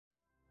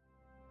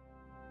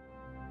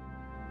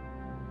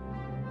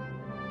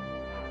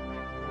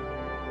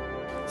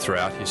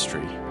Throughout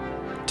history,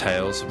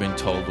 tales have been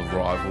told of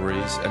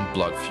rivalries and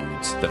blood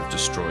feuds that have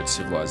destroyed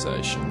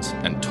civilizations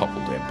and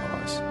toppled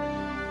empires.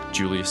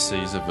 Julius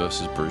Caesar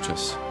versus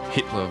Brutus,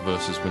 Hitler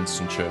versus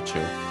Winston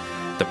Churchill,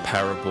 the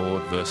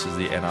Paraboard versus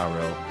the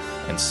NRL,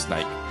 and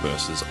Snake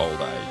versus Old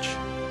Age,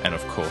 and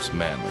of course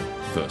Manly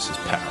versus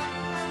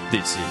Para.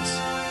 This is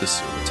the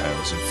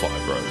Silvertails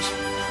Fibros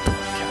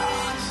podcast.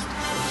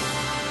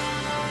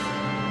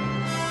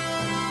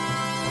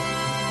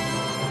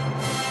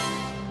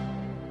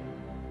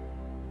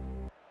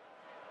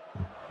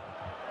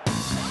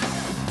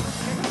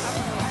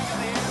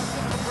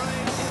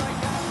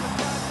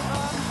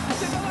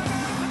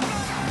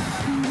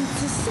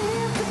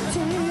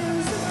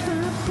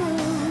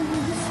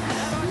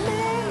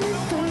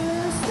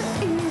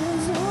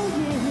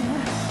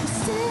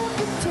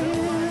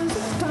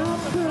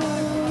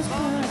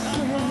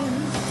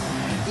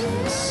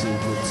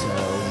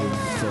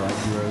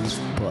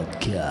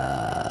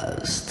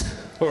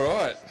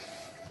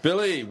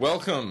 Billy,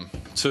 welcome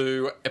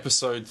to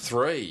episode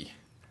 3,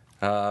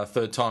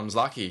 third time's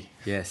lucky,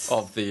 yes,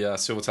 of the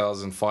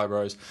Silvertails and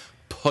Fibros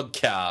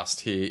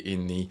podcast here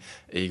in the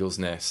Eagle's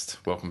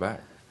Nest. Welcome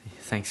back.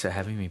 Thanks for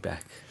having me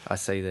back. I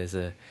see there's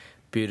a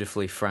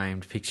beautifully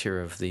framed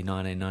picture of the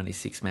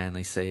 1996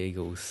 Manly Sea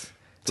Eagles.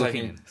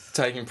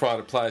 Taking pride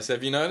of place.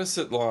 Have you noticed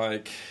that,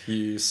 like,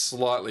 you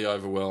slightly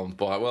overwhelmed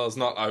by? Well, it's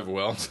not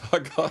overwhelmed.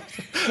 I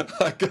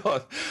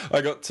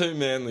got two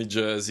Manly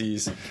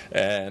jerseys,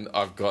 and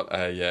I've got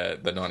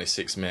the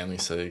 '96 Manly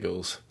Sea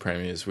Eagles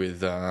premiers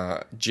with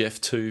Jeff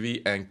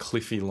Tuvey and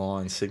Cliffy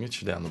Lyon's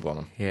signature down the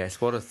bottom.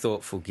 Yes, what a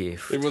thoughtful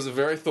gift. It was a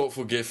very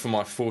thoughtful gift for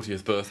my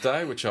 40th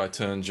birthday, which I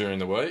turned during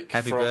the week.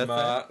 Happy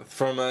birthday!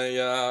 From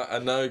a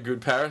no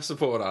good Paris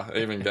supporter,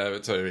 even gave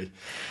it to me.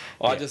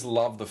 I just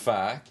love the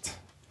fact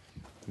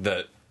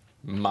that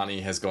money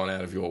has gone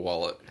out of your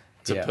wallet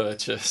to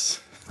purchase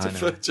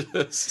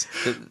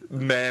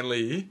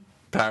Manly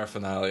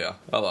paraphernalia.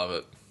 I love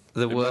it.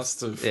 The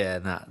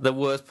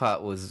worst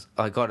part was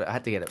I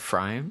had to get it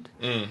framed.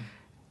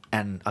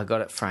 And I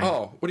got it framed.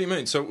 Oh, what do you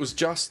mean? So it was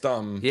just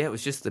it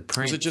was just the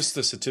print. Was it just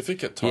the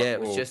certificate type? Yeah,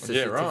 it was just the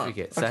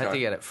certificate. Right. So I had to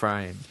get it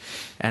framed.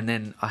 And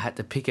then I had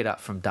to pick it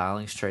up from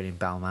Darling Street in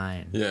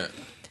Balmain. Yeah.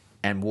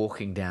 And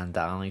walking down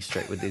Darling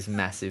Street with this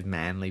massive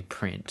Manly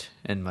print,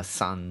 and my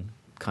son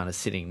kind of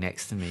sitting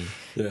next to me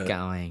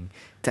going,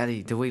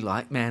 "Daddy, do we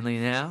like Manly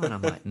now?" And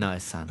I'm like, "No,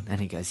 son." And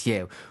he goes,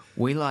 "Yeah,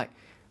 we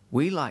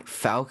like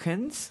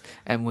Falcons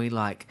and we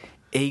like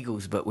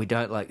Eagles, but we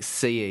don't like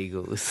Sea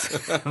Eagles."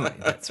 I'm like,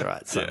 "That's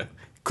right, son."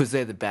 Because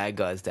they're the bad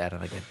guys, Dad.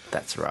 And I go,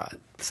 "That's right."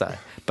 So,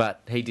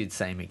 but he did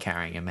see me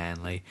carrying a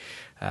Manly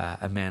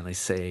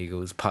Sea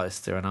Eagles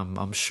poster, and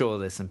I'm sure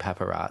there's some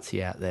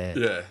paparazzi out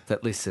there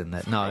that listen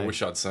that know. I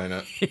wish I'd seen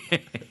it.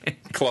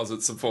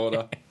 Closet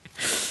supporter.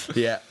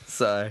 Yeah,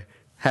 so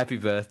happy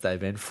birthday,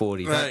 Ben.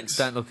 40. Thanks.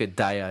 Don't look a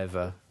day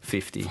over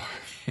 50.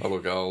 I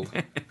look old.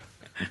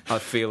 I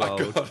feel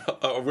old.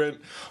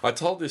 I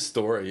told this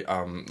story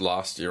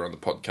last year on the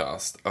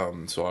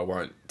podcast, so I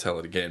won't tell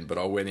it again, but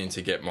I went in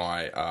to get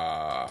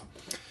my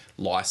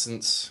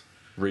license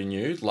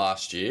renewed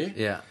last year.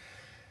 Yeah.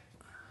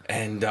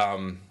 And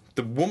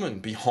the woman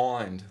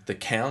behind the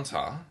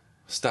counter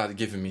started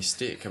giving me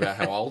stick about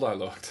how old I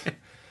looked.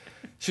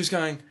 She was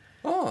going,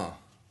 "Oh,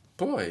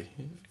 boy,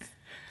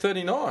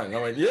 39.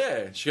 I went,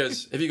 "Yeah." She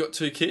goes, "Have you got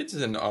 2 kids?"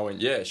 And I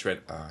went, "Yeah." She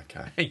went, "Oh,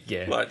 okay."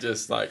 Yeah. I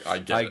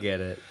get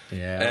it.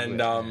 Yeah.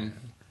 And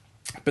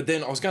but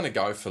then I was going to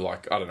go for,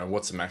 like, I don't know,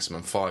 what's the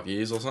maximum, 5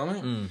 years or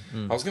something?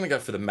 I was going to go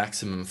for the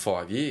maximum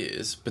 5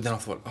 years, but then I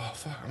thought, oh,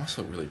 fuck, I must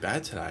look really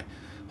bad today.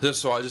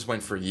 So I just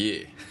went for a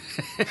year.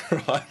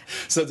 Right?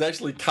 So it's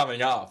actually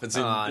coming up. It's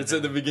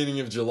at the beginning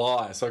of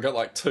July, so I got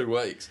like 2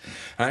 weeks.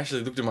 I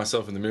actually looked at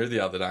myself in the mirror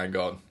the other day and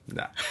gone,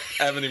 nah,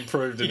 haven't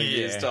improved in a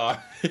year's time.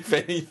 If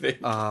anything.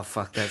 Oh,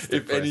 fuck, that's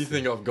depressing. If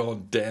anything, I've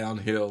gone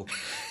downhill.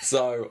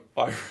 So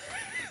I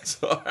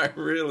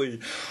really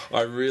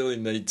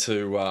need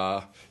to,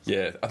 I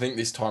think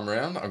this time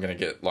around I'm going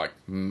to get, like,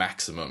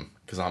 maximum,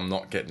 because I'm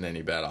not getting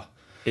any better.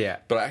 Yeah.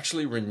 But I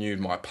actually renewed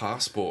my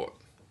passport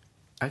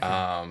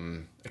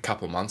a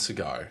couple of months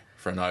ago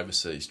for an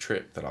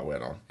trip that I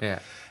went on. Yeah.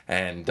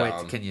 And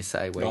wait, can you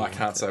say where? No, I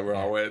can't say where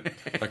I went.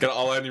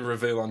 I'll only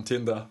reveal on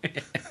Tinder.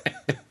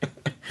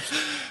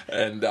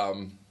 And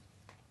I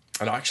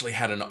actually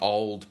had an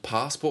old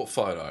passport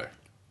photo.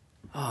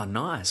 Oh,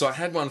 nice. So I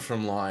had one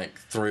from like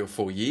 3 or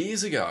 4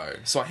 years ago.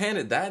 So I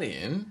handed that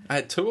in. I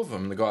had 2 of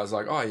them. The guy's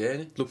like, "Oh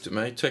yeah," looked at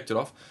me, checked it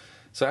off.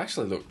 So I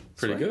actually looked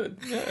pretty good.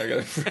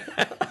 Yeah.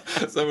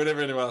 So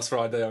whenever anyone asks for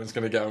ID, I'm just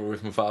going to go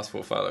with my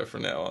passport photo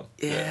from now on.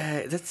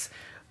 Yeah, that's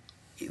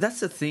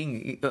the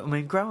thing. I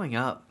mean, growing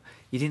up,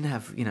 you didn't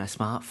have,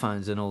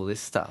 smartphones and all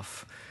this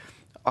stuff.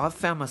 I've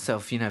found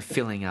myself,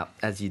 filling up,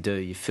 as you do,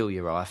 you fill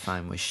your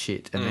iPhone with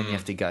shit, and then you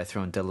have to go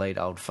through and delete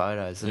old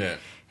photos. And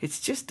it's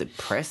just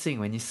depressing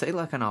when you see,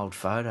 like, an old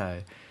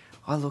photo.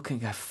 I look and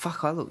go,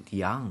 fuck, I looked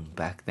young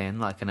back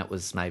then, and it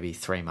was maybe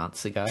 3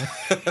 months ago.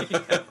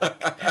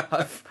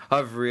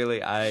 I've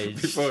really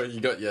aged. Before you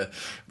got your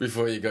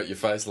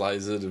face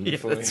lasered and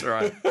before that's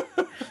right.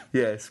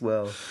 Yes,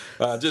 well.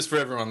 Just for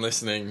everyone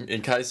listening,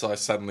 in case I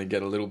suddenly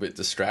get a little bit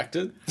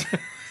distracted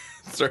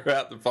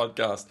throughout the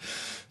podcast,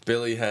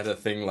 Billy had a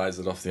thing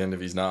lasered off the end of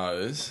his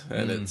nose,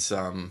 and it's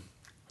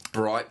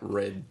bright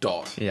red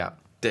dot. Yeah.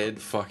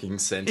 Dead fucking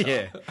centre.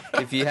 Yeah.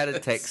 If you had a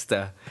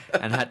texter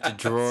and had to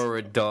draw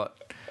a dot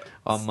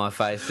on my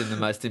face in the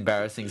most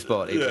embarrassing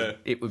spot,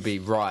 it would be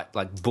right,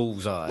 like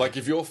bullseye. Like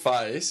if your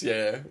face,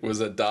 was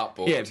a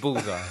dartboard. Yeah,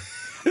 bullseye.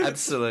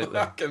 Absolutely.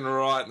 Fucking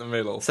right in the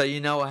middle. So,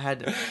 I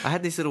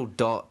had this little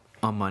dot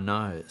on my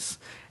nose,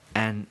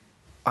 and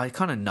I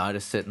kind of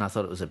noticed it, and I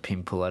thought it was a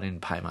pimple. I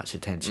didn't pay much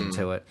attention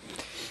to it.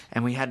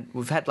 And we've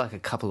had like a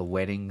couple of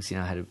weddings.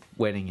 I had a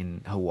wedding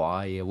in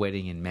Hawaii, a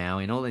wedding in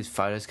Maui, and all these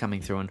photos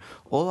coming through, and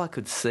all I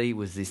could see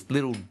was this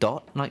little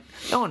dot. Like,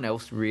 no one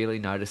else really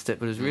noticed it,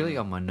 but it was really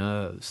on my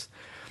nerves.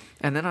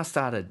 And then I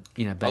started,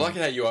 being... I like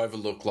how you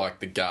overlook, like,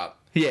 the gut.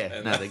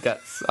 Yeah, the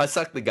guts. I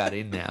suck the gut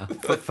in now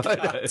for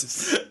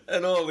photos.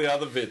 And all the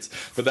other bits.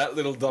 But that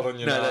little dot on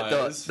your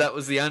nose... That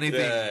was the only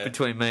thing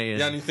between me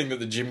and... The only thing that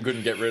the gym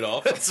couldn't get rid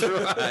of. That's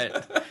right.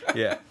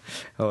 Yeah.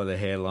 Oh, the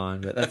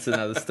hairline, but that's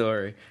another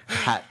story.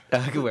 Hat.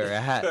 I could wear a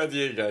hat. There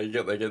you go. You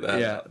get that.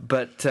 Yeah,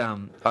 but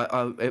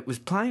it was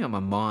playing on my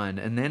mind,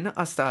 and then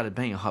I started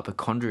being a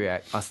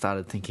hypochondriac. I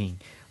started thinking,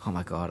 oh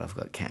my God, I've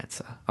got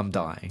cancer. I'm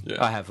dying.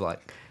 Yeah. I have,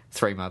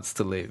 3 months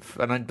to live,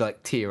 and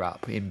I'd tear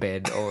up in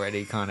bed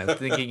already, kind of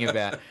thinking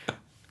about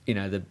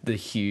the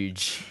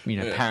huge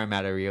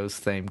Parramatta Eels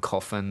themed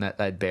coffin that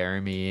they'd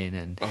bury me in,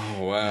 and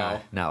oh wow,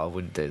 no, I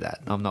wouldn't do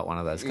that. I'm not one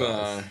of those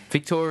guys. No.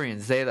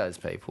 Victorians, they're those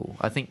people.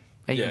 I think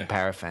even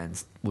para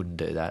fans wouldn't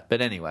do that.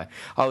 But anyway,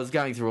 I was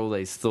going through all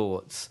these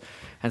thoughts,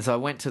 and so I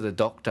went to the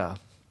doctor.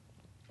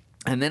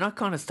 And then I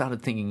kind of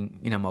started thinking,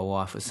 my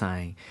wife was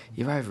saying,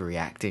 you're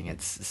overreacting,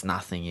 it's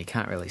nothing, you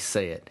can't really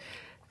see it.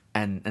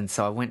 And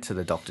so I went to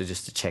the doctor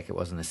just to check it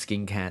wasn't a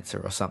skin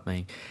cancer or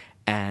something.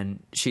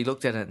 And she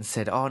looked at it and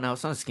said, oh, no,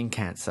 it's not a skin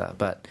cancer,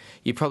 but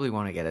you probably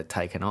want to get it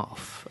taken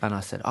off. And I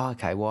said, oh,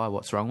 okay, why?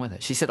 What's wrong with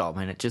it? She said, oh,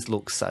 man, it just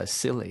looks so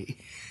silly.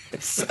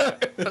 So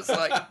I was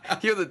like,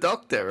 you're the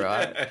doctor,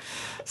 right? Yeah.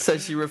 So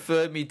she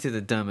referred me to the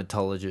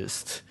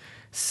dermatologist.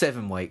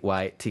 7-week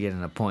wait to get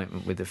an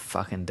appointment with a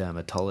fucking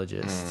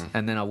dermatologist.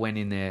 And then I went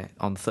in there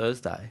on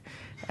Thursday.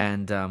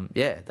 And,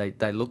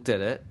 they looked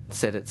at it,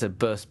 said it's a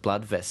burst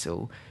blood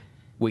vessel.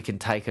 We can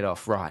take it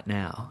off right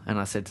now. And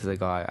I said to the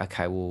guy,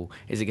 okay, well,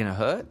 is it going to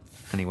hurt?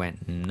 And he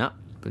went, no,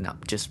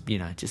 just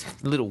a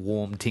little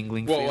warm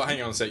tingling feeling. Well,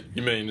 hang on a sec.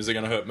 You mean, is it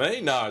going to hurt me?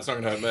 No, it's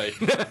not going to hurt me.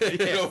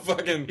 It'll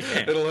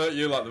hurt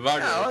you like the bugger.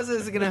 No, I said,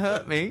 is it going to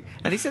hurt me?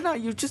 And he said, no,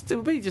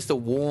 it'll be just a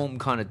warm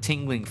kind of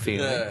tingling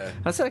feeling. Yeah.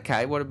 I said,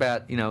 okay, what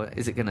about,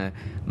 is it going to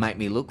make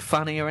me look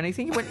funny or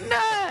anything? He went,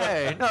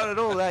 no, not at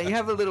all. You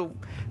have a little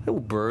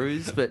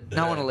bruise, but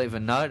no one will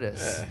even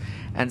notice. Yeah.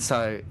 And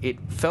so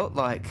it felt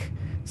like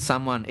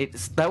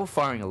they were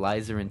firing a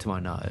laser into my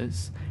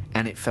nose,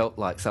 and it felt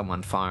like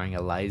someone firing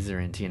a laser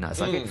into your nose.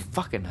 Like, it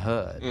fucking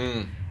hurt.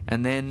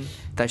 And then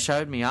they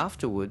showed me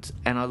afterwards,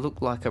 and I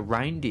looked like a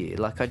reindeer.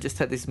 Like, I just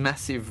had this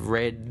massive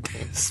red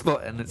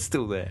spot, and it's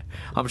still there.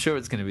 I'm sure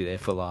it's going to be there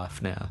for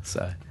life now.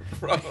 So,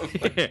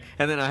 yeah.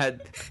 And then I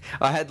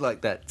had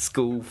like that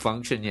school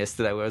function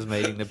yesterday where I was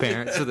meeting the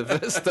parents for the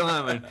first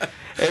time, and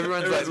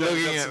everyone's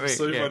looking at me.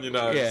 Soup on your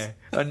nose. Yeah,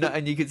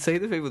 and you could see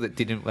the people that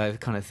didn't. They were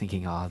kind of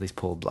thinking, "Oh, this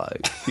poor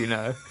bloke,"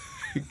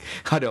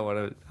 I don't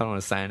want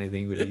to say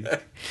anything, but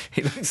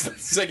he looks. The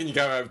second you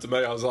go over to me,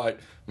 I was like,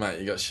 mate,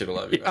 you got shit all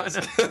over your face.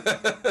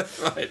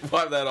 Mate,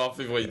 wipe that off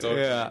before you talk.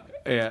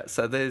 Yeah.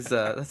 So there's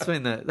that's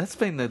been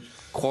the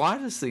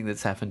quietest thing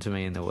that's happened to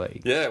me in the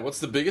week. Yeah. What's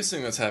the biggest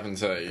thing that's happened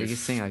to you?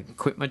 Biggest thing, I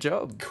quit my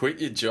job. Quit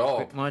your job.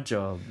 Quit my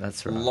job.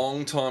 That's right.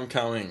 Long time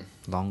coming.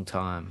 Long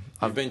time.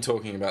 I've been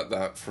talking about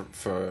that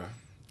for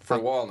a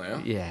while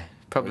now. Yeah.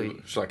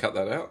 Probably. Should I cut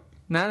that out?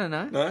 No,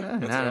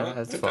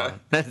 That's fine.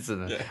 I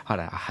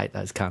hate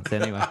those cunts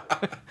anyway.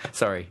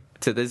 Sorry.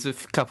 So there's a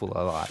couple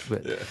I like,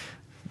 but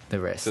the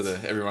rest. To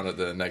everyone at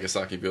the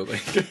Nagasaki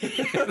building.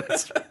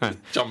 That's right.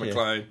 John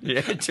McClane.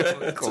 Yeah, John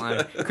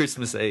McClane.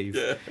 Christmas Eve.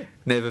 Yeah.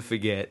 Never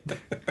forget.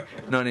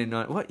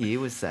 What year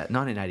was that?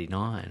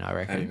 1989, I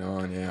reckon.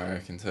 89, yeah, I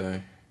reckon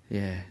too.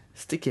 Yeah.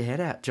 Stick your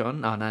head out,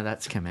 John. Oh, no,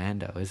 that's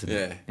Commando, isn't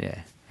it?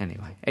 Yeah.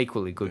 Anyway,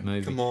 equally good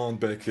movie. Come on,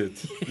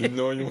 Beckett. You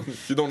don't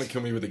want to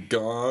kill me with a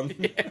gun.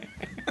 Yeah.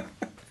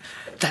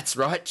 That's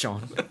right,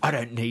 John. I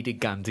don't need a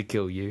gun to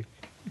kill you.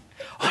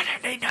 I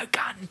don't need no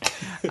gun.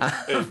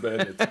 Hey,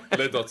 man,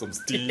 let out some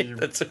steam. Yeah,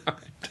 that's right.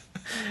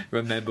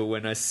 Remember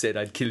when I said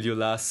I'd kill you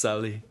last,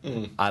 Sully?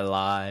 I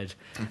lied.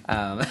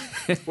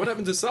 What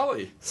happened to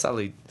Sully?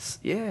 Sully,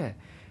 yeah.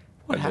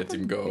 What happened? Let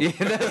him go. Yeah,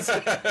 that's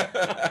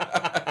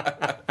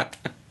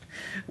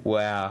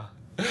Wow,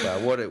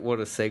 what a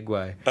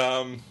segue.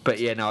 But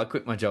yeah, no, I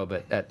quit my job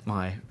at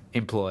my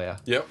employer.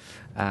 Yep.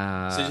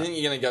 So you think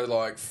you're going to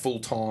go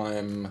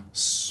full-time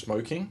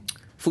smoking?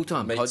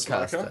 Full-time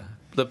podcaster. Smoker?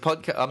 The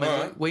podcast. I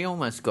mean, we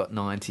almost got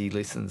 90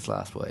 listens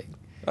last week.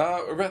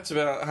 We're about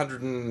to about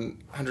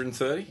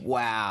 130.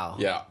 Wow.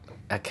 Yeah.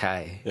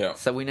 Okay. Yeah.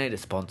 So we need a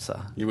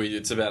sponsor.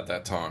 It's about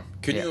that time.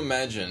 Can you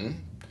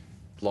imagine,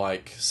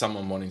 like,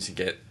 someone wanting to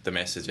get the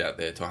message out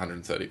there to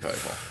 130 people?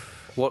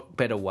 What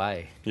better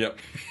way? Yep.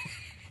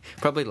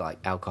 Probably like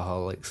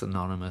Alcoholics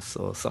Anonymous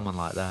or someone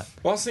like that.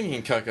 Well, I was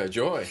thinking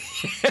CocoJoy.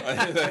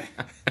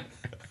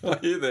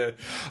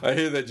 I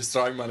hear they're just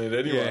throwing money at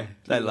anyone.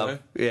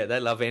 Yeah, they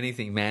love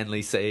anything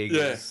Manly Sea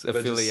Eagles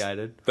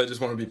affiliated. They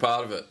just want to be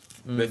part of it.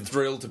 They're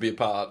thrilled to be a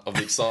part of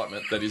the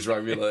excitement that is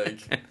rugby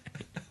league.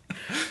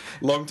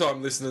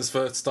 Long-time listeners,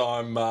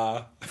 first-time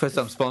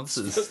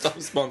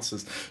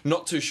sponsors.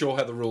 Not too sure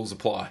how the rules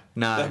apply.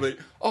 No. They'll be,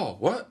 oh,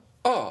 what?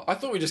 Oh, I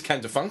thought we just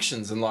came to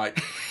functions and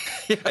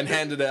and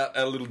handed out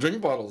our little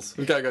drink bottles.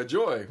 We go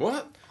joy.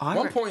 What?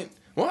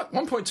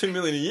 1.2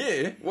 million a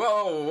year?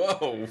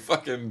 Whoa,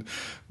 fucking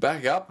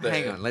back up there.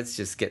 Hang on, let's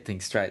just get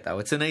things straight though.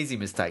 It's an easy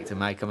mistake to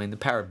make. I mean, the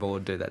Parrot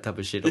Board do that type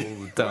of shit all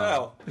the time.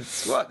 Well,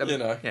 it's what $1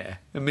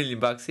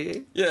 million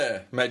here.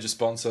 Yeah, major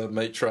sponsor,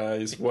 meat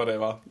trays,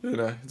 whatever.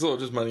 It's all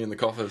just money in the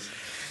coffers.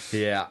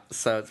 Yeah,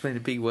 so it's been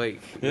a big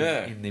week.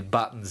 In the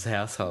Buttons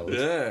household.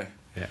 Yeah.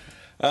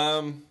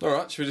 All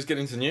right, should we just get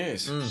into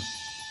news?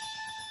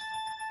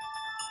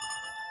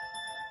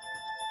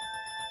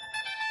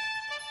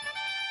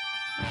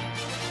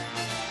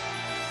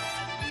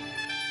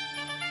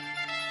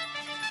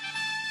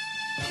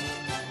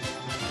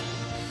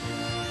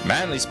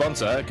 Manly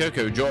sponsor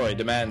CocoJoy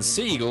demands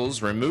Sea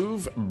Eagles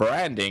remove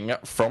branding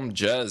from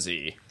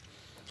jersey.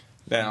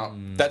 Now,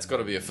 that's got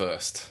to be a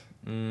first.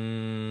 I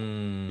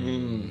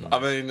mean,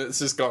 it's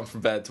just gone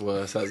from bad to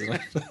worse, hasn't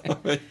it? I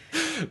mean,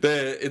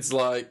 it's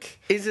like...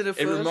 Is it a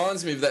first? It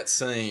reminds me of that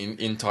scene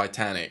in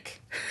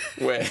Titanic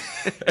where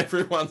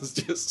everyone's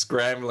just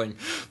scrambling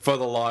for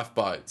the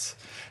lifeboats.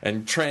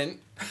 And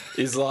Trent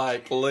is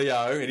like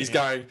Leo, and he's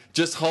going,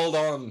 just hold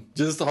on.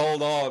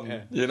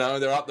 Yeah.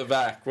 They're up the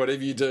back.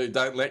 Whatever you do,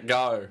 don't let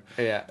go.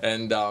 Yeah.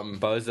 And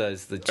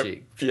Bozo's the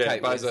chick. Yeah,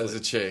 Bozo's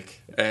the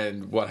chick.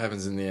 And what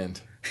happens in the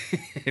end?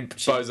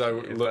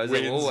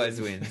 Bozo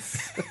always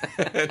wins.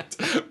 And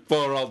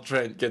poor old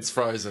Trent gets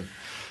frozen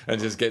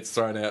and just gets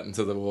thrown out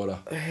into the water.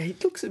 He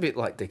looks a bit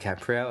like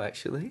DiCaprio,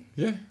 actually.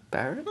 Yeah.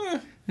 Barrett?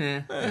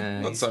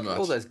 Not so much.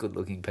 All those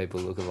good-looking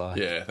people look alike.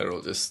 Yeah, they're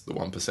all just the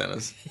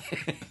 1%ers.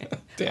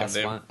 Damn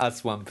them.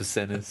 Us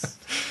 1%ers.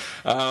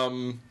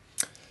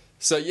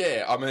 So,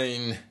 yeah, I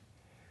mean,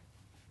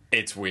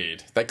 it's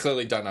weird. They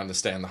clearly don't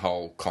understand the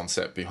whole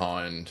concept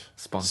behind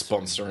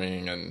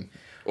sponsoring and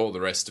all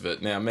the rest of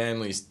it. Now,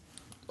 Manly's,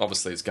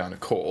 obviously, it's going to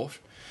court.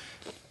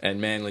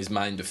 And Manly's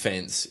main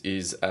defence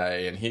is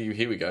and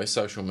here we go,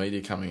 social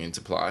media coming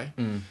into play.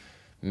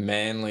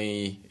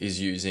 Manly is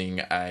using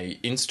a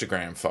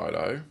Instagram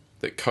photo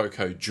that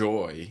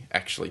CocoJoy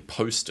actually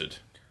posted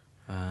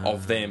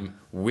of them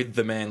with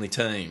the Manly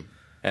team.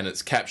 And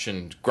it's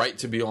captioned, great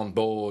to be on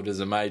board as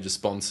a major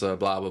sponsor,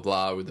 blah, blah,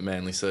 blah, with the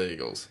Manly Sea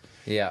Eagles.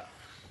 Yeah.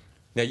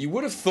 Now, you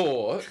would have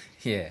thought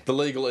the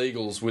legal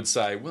Eagles would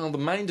say, well, the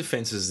main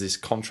defence is this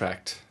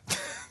contract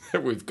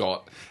that we've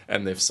got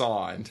and they've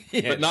signed.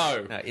 Yeah, but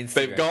no,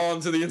 they've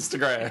gone to the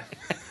Instagram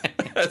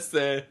as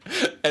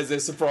their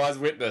surprise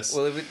witness.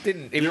 Well, if it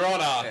didn't... Your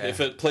Honour, if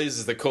it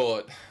pleases the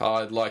court,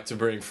 I'd like to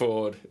bring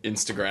forward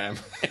Instagram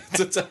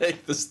to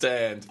take the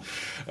stand.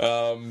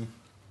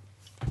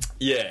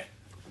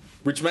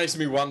 Which makes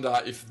me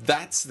wonder if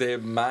that's their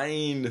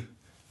main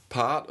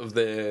part of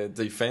their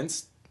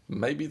defence.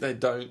 Maybe they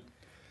don't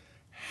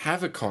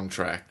have a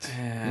contract.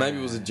 Maybe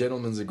it was a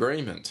gentleman's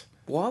agreement.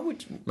 Why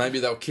would you... Maybe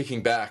they were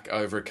kicking back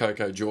over a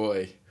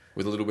CocoJoy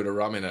with a little bit of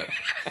rum in it,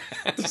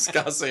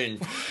 discussing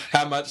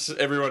how much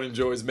everyone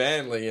enjoys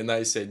Manly, and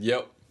they said,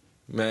 yep,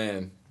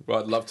 man, well,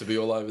 I'd love to be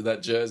all over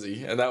that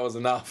jersey, and that was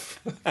enough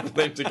for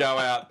them to go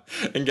out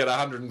and get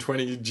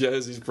 120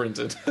 jerseys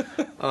printed.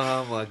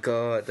 Oh, my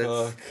God.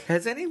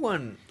 Has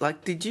anyone...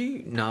 did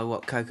you know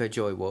what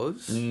CocoJoy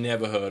was?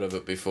 Never heard of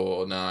it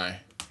before, no.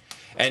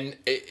 And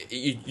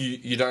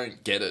you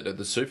don't get it at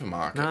the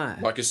supermarket.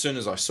 No. As soon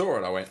as I saw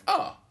it, I went,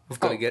 I've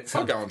got to get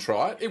some. I'll go and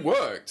try it. It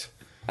worked.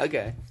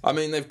 Okay. I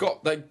mean,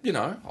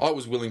 I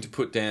was willing to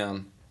put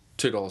down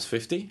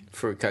 $2.50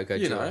 for a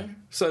CocoJoy.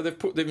 So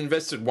they've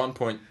invested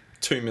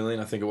 1.2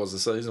 million, I think it was the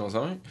season or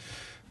something,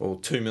 or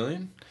 2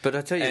 million. But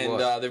I tell you what,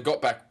 and they've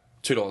got back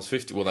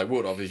 $2.50. Well, they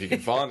would if you can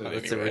find it.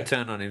 It's a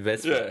return on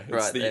investment. Yeah,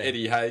 it's the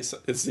Eddie Hayes.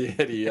 It's the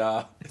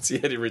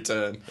Eddie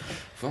return.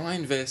 If I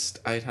invest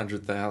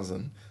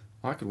 800,000.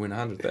 I could win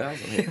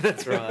 100,000.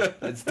 That's right.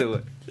 Let's do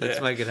it. Let's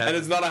make it happen.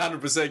 And it's not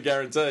 100%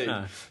 guaranteed.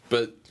 No.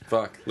 But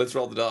fuck, let's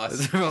roll the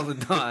dice. Let's roll the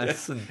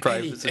dice and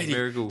pray for some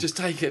miracle. Just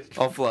take it.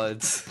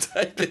 Offloads.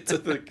 Take it to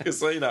the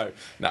casino.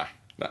 No.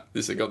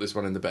 This I got this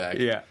one in the bag.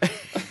 Yeah.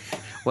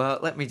 Well,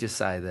 let me just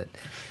say that,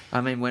 I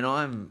mean, when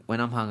I'm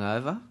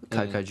hungover,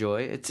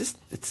 CocoJoy,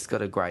 it's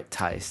got a great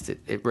taste.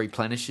 It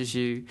replenishes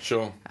you.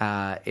 Sure.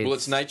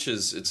 It's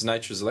nature's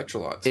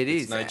electrolytes.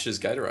 It's nature's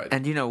Gatorade.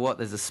 And you know what?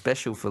 There's a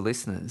special for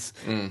listeners.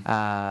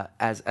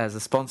 As a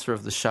sponsor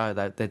of the show,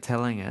 they're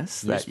telling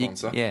us new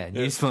sponsor.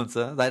 New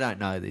sponsor. They don't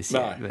know this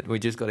yet, but we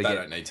just got to They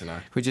don't need to know.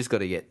 We just got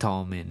to get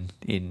Tom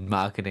in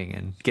marketing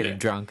and get him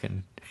drunk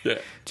and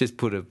just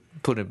put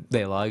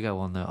their logo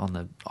on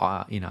the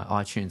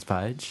iTunes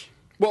page.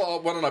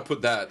 Well, why don't I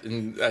put that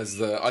in as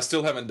I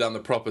still haven't done the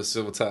proper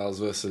Silvertails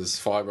versus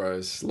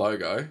Fibros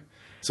logo,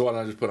 so why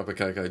don't I just put up a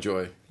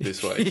CocoJoy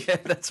this week? Yeah,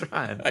 that's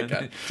right.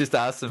 Okay. Just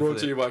ask them. Brought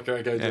to you by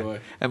CocoJoy. Yeah.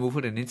 And we'll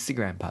put an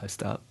Instagram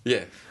post up.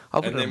 Yeah.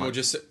 Why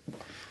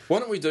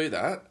don't we do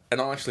that,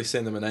 and I'll actually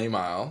send them an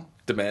email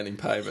demanding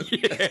payment.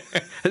 Yeah.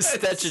 A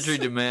statutory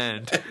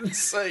demand. And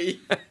see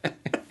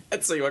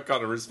what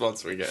kind of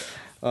response we get.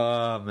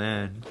 Oh,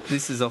 man.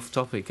 This is off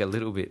topic a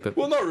little bit. But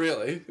well, not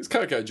really. It's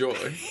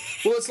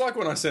CocoJoy. Well, it's like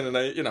when I sent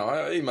I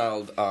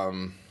emailed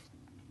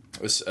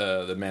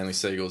the Manly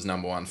Seagulls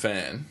 #1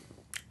 fan.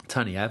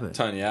 Tony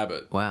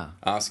Abbott. Wow.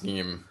 Asking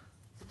him,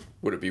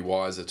 would it be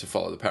wiser to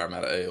follow the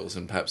Parramatta Eels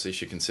and perhaps he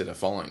should consider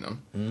following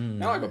them?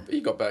 And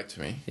he got back to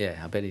me.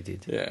 Yeah, I bet he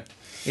did. Yeah.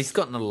 He's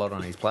gotten a lot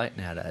on his plate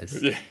nowadays.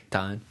 Yeah.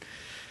 Tone.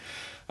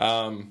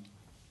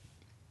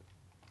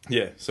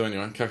 Yeah, so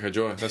anyway,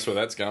 CocoJoy, that's where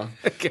that's going.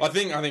 Okay. I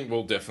think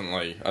they'll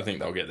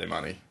get their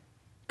money.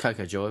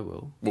 CocoJoy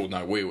will. Well,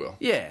 no, we will.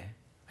 Yeah.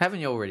 Haven't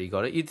you already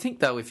got it? You'd think,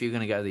 though, if you're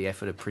going to go the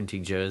effort of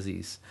printing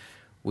jerseys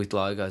with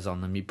logos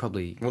on them, you'd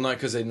probably... Well, no,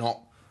 because they're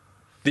not...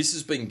 This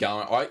has been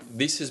going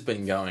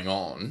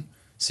on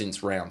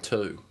since round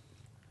 2.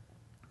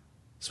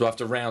 So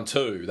after round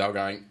 2, they were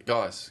going,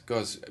 guys,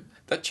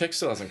 that check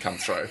still hasn't come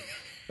through.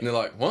 And they're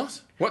like,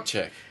 what? What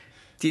check?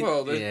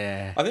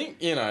 I think,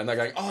 and they're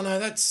going, oh, no,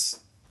 that's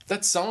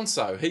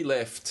so-and-so. He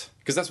left.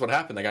 Because that's what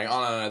happened. They're going, oh,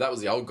 no, that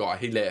was the old guy.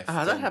 He left.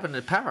 Oh, that happened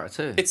at Para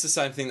too. It's the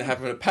same thing that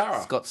happened at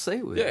Para. Scott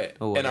Seawood. Yeah.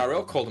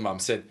 NRL called him up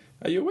and said,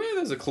 are you aware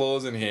there's a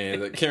clause in here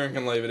that Kieran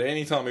can leave at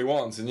any time he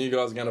wants and you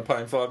guys are going to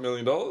pay him $5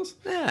 million?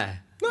 Yeah.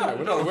 No,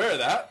 we're not aware of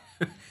that.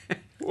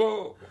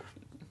 Well...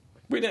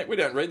 We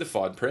don't read the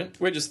fine print.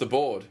 We're just the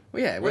board.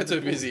 Well, yeah, we're too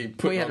busy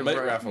putting on meat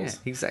raffles.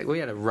 Yeah, exactly. We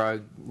had a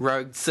rogue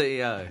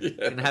CEO. Yeah, it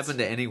can happen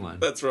to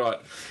anyone. That's right.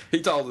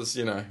 He told us,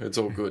 it's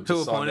all good.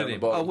 Who appointed him?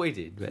 Oh, we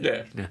did. But,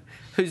 yeah.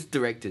 Who's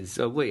directors?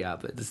 Oh, we are,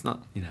 but it's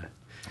not.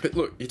 But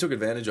look, he took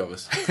advantage of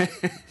us.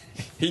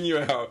 He knew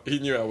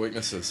our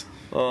weaknesses.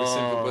 We're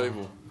simple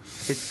people.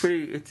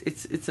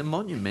 It's a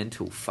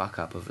monumental fuck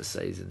up of a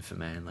season for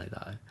Manly,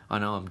 though. I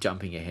know I'm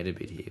jumping ahead a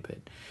bit here, but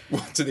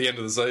to the end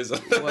of the season,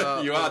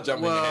 you are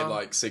jumping ahead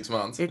like 6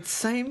 months. It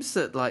seems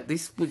that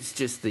this was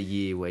just the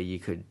year where you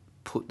could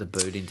put the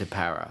boot into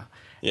Para,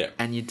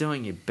 and you're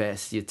doing your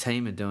best. Your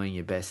team are doing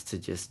your best to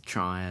just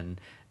try and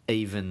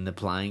even the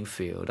playing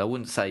field. I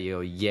wouldn't say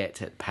you're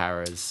yet at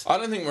Para's. I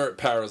don't think we're at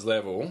Para's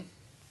level,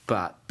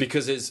 but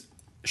because there's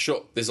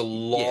a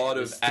lot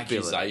of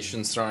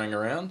accusations throwing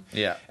around.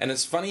 Yeah. And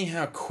it's funny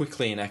how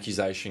quickly an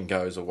accusation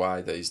goes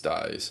away these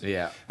days.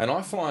 Yeah. And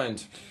I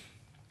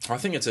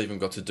think it's even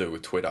got to do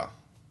with Twitter.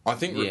 I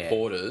think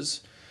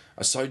reporters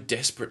are so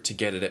desperate to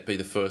be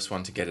the first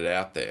one to get it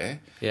out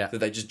there that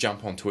they just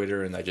jump on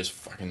Twitter and they just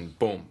fucking,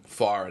 boom,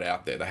 fire it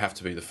out there. They have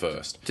to be the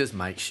first. Just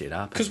make shit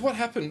up. Because what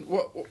happened,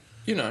 what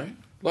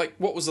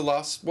was the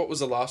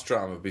last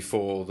drama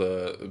before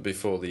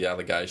the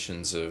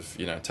allegations of,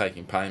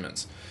 taking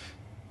payments?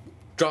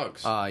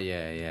 Drugs. Oh,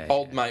 yeah.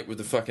 Old mate with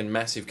the fucking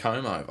massive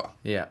comb over.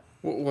 Yeah.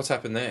 What's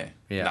happened there?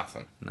 Yeah.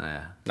 Nothing.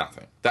 Nah.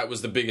 Nothing. That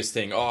was the biggest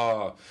thing.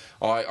 Oh,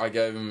 I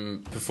gave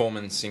him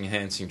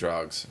performance-enhancing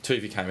drugs.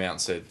 Tuvi came out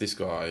and said, this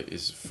guy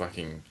is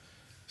fucking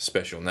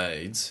special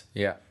needs.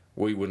 Yeah.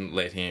 We wouldn't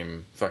let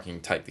him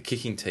fucking take the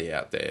kicking tee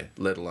out there,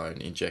 let alone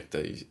inject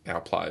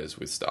our players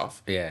with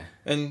stuff. Yeah.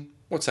 And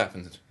what's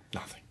happened?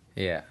 Nothing.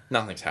 Yeah.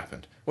 Nothing's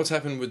happened. What's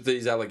happened with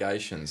these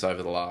allegations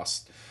over the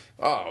last...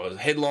 Oh,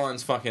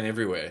 headlines fucking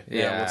everywhere.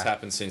 Yeah. What's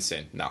happened since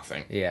then?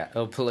 Nothing. Yeah.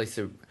 Or police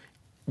are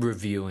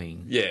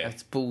reviewing. Yeah.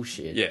 That's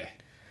bullshit. Yeah.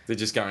 They're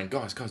just going,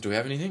 guys, do we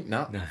have anything?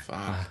 No.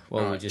 Fuck.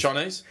 Well, right.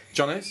 Chinese.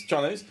 All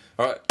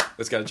right,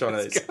 let's go to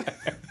Chinese.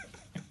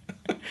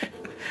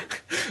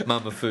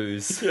 Mama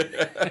Foos.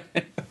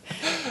 Yeah.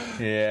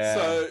 Yeah.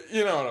 So,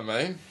 you know what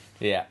I mean?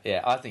 Yeah.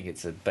 I think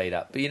it's a beat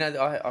up. But,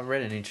 I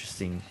read an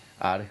interesting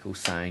article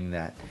saying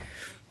that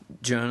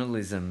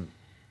journalism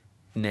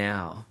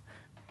now...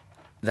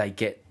 they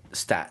get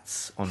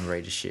stats on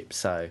readership.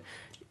 So,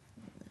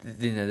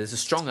 there's a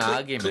strong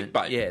argument.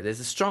 Clickbait. Yeah, there's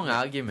a strong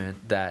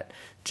argument that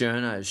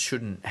journos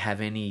shouldn't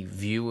have any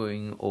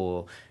viewing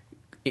or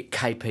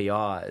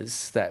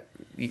KPIs that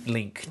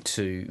link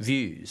to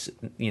views.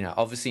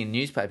 Obviously in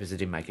newspapers it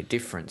didn't make a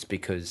difference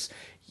because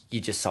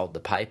you just sold the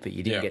paper.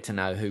 You didn't get to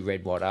know who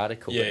read what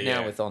article. But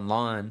now with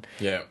online,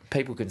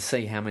 people can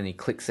see how many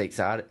clicks each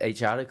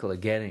article are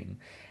getting.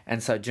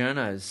 And so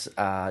journos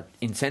are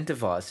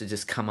incentivised to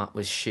just come up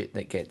with shit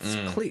that gets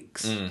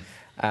clicks.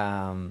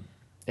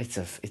 it's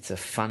a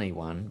funny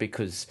one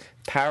because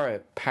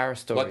Para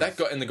stories. Like that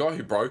guy and the guy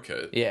who broke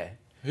it. Yeah.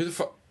 Who the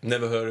fuck?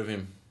 Never heard of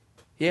him.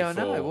 Yeah,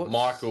 before. I know.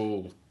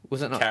 Michael.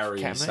 Was it not Carey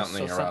Camus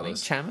something or something?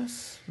 others?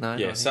 Chamus? No.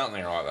 Yeah,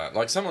 something like that.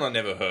 Like someone I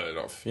never heard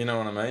of. You know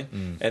what I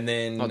mean? And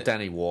then Not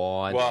Danny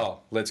Wide.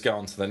 Well, let's go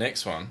on to the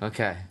next one.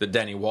 Okay. The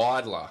Danny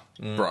Widler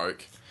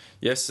broke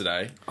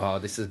yesterday. Oh,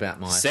 this is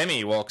about my...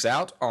 Semi walks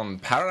out on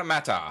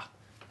Parramatta.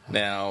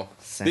 Now,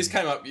 this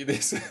came up...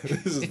 This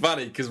is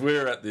funny because we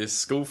were at this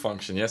school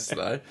function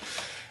yesterday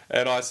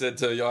and I said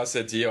to you,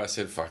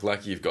 fuck,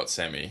 lucky you've got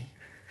Semi.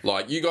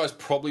 Like, you guys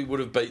probably would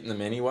have beaten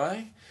them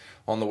anyway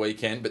on the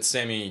weekend, but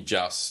Semi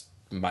just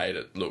made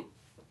it look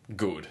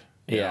good.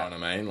 You know what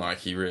I mean? Like,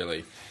 he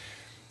really...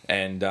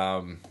 And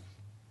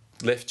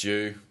left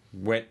you...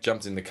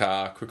 jumped in the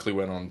car, quickly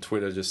went on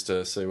Twitter just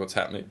to see what's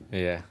happening.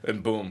 Yeah.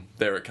 And boom,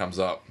 there it comes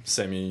up.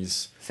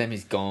 Semi's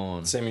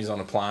gone. Semi's on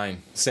a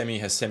plane. Semi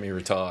has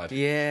semi-retired.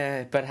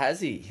 Yeah, but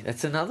has he?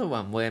 That's another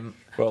one where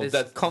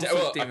there's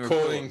conflicting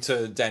according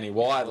to Danny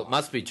Wilder. Well, it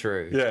must be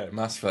true. Yeah, it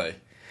must be.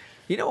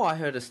 You know, I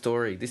heard a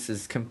story. This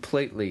is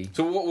completely...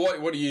 So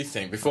what do you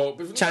think? Before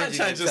change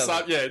the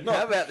subject. Yeah,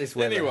 how about this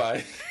weather?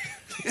 Anyway.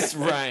 This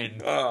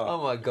rain.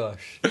 Oh my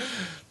gosh.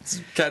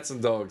 It's cats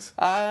and dogs.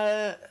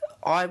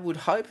 I would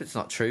hope it's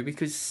not true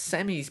because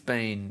Sammy's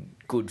been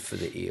good for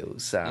the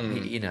Eels.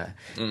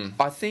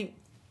 I think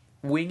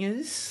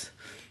wingers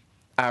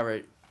are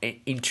an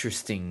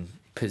interesting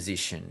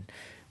position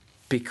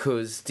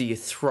because do you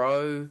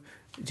throw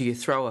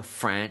a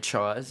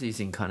franchise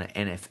using kind of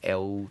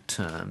NFL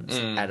terms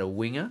at a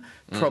winger?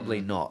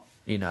 Probably not.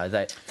 You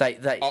know,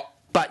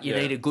 but you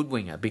need a good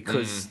winger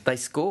because they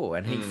score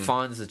and he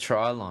finds the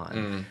try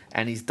line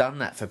and he's done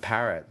that for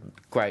Parrot.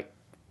 Great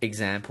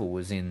example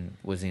was in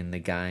the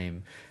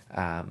game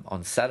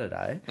on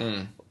Saturday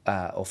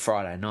or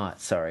Friday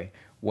night,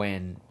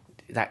 when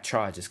that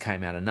try just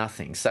came out of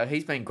nothing. So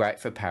he's been great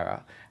for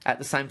Para. At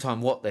the same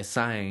time, what they're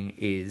saying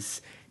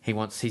is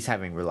he's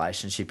having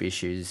relationship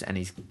issues and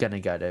he's going to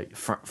go to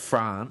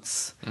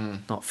France,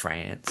 not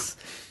France,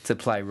 to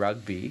play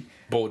rugby.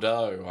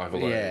 Bordeaux, I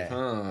believe.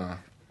 Yeah.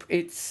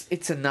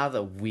 It's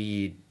another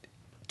weird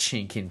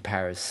chink in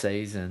Para's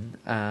season.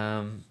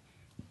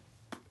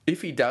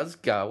 If he does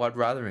go, I'd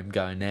rather him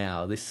go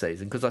now this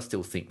season because I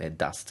still think they're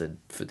dusted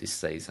for this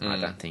season. I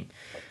don't think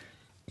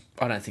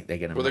they're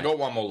going to. Well, they got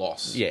one more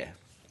loss. Yeah,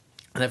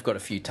 and they've got a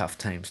few tough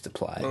teams to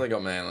play. Well, they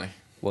got Manly.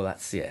 Well,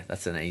 that's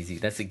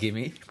a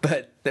gimme.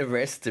 But the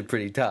rest are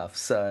pretty tough.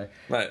 So,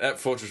 mate, at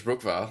Fortress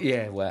Brookvale.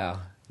 Yeah,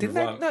 wow. The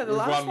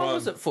last one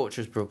was at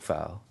Fortress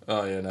Brookvale.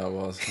 Oh yeah, no, it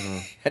was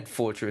at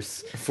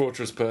Fortress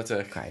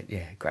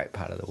Pertec. Great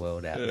part of the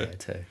world out there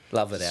too.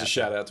 Love it Just out. A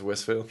shout out to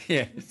Westfield.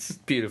 Yeah, it's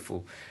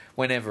beautiful.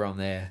 Whenever I'm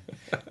there,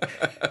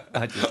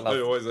 I just love.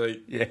 We always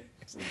eat. Yeah,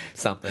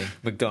 something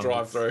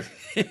McDonald's. Drive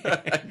through.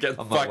 Get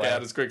the fuck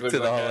out as quickly as I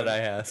can. To the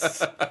holiday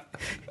house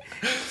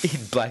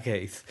in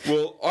Blackheath.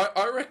 Well,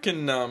 I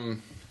reckon the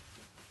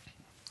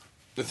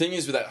thing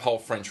is with that whole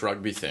French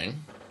rugby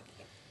thing.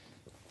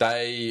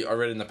 I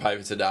read in the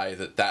paper today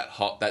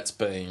that's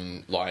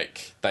been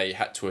like they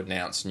had to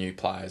announce new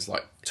players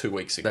like 2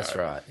 weeks ago. That's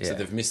right. Yeah. So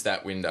they've missed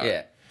that window.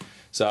 Yeah.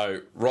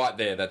 So right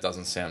there, that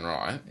doesn't sound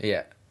right.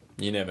 Yeah.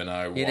 You never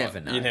know. You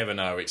never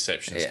know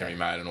exceptions can be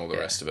made and all the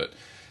rest of it.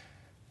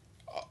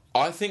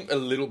 I think a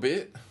little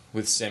bit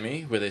with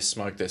Semi, where there's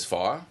smoke, there's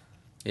fire.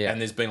 Yeah.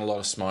 And there's been a lot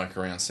of smoke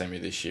around Semi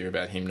this year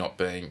about him not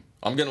being.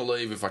 I'm going to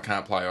leave if I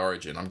can't play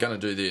Origin. I'm going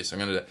to do this. I'm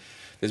going to do.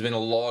 There's been a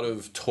lot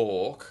of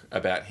talk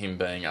about him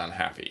being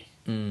unhappy.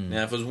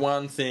 Now, if it was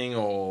one thing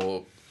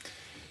or...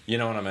 You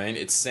know what I mean?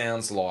 It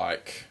sounds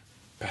like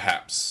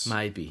perhaps...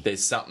 Maybe.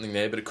 There's something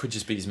there, but it could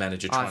just be his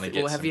manager trying to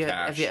get some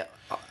cash.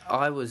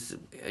 I was,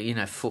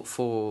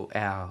 for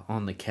our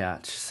On the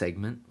Couch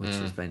segment, which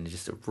has been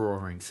just a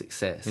roaring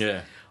success.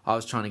 Yeah. I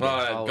was trying to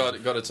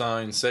get got its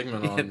own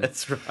segment on. Yeah,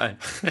 that's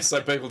right.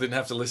 So people didn't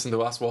have to listen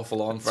to us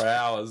waffle on for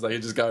hours. They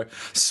could just go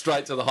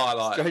straight to the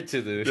highlight. Straight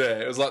to the... Yeah,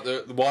 it was like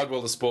the Wide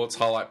World of Sports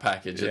highlight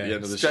package at the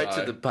end of the show. Straight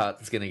to the part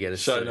that's going to get us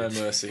Show no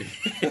mercy.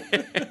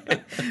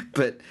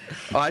 But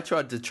I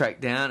tried to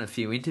track down a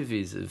few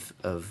interviews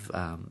of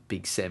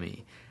Big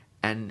Semi,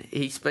 and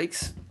he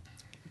speaks...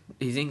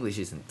 His English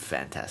isn't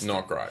fantastic.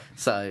 Not great.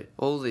 So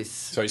all this...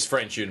 So his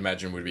French, you'd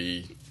imagine, would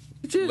be...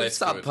 less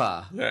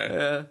subpar.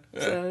 Yeah.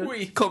 So,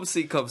 oui. Comme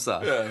ci, comme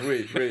ça. Yeah,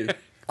 oui.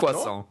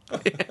 Croissant.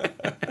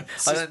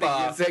 I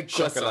don't think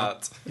you said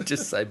croissant.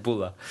 Just say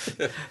bulla.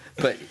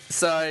 But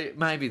so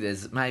maybe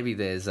there's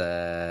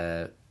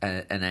an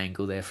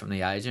angle there from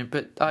the agent.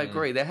 But I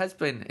agree. There has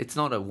been. It's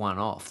not a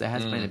one-off. There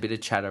has been a bit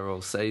of chatter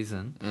all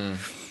season.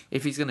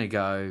 If he's going to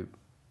go,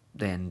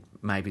 then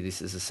maybe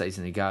this is a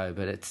season to go.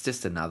 But it's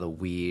just another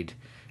weird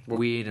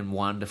and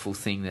wonderful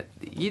thing that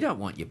you don't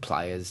want your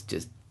players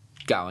just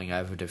going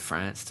over to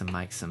France to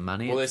make some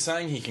money. Well, they're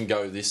saying he can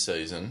go this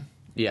season.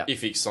 Yeah.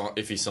 If he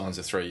signs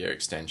a 3-year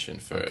extension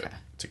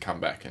to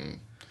come back and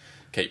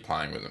keep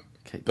playing with them.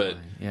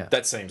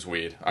 That seems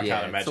weird. I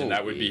can't imagine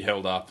that would be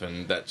held up,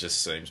 and that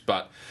just seems.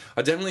 But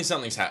definitely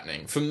something's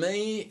happening. For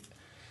me,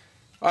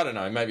 I don't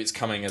know, maybe it's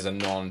coming as a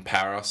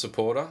non-para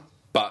supporter,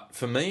 but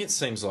for me it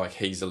seems like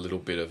he's a little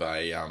bit of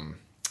a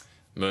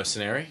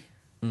mercenary.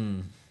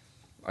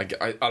 I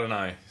don't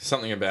know,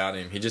 something about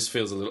him. He just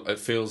feels it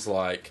feels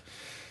like...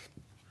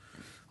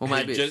 Well,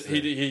 maybe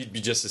he'd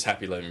be just as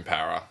happy leaving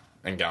para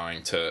and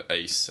going to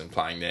East and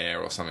playing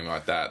there or something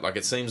like that. Like,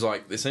 it seems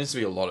like there seems to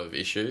be a lot of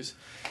issues.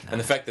 No. And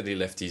the fact that he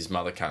left his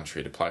mother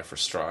country to play for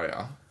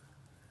Australia...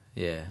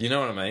 Yeah. You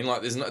know what I mean?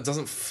 Like, it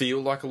doesn't feel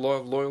like a lot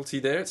of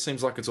loyalty there. It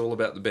seems like it's all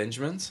about the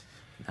Benjamins.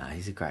 No,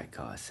 he's a great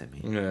guy, Semi.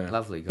 Yeah.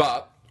 Lovely guy.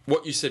 But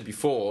what you said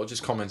before,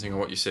 just commenting on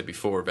what you said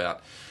before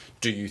about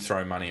do you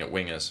throw money at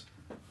wingers?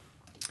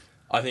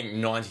 I think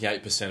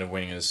 98% of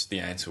wingers, the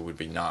answer would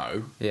be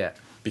no. Yeah.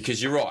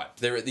 Because you're right.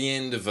 They're at the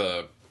end of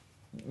the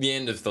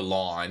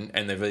line,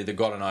 and they've either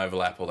got an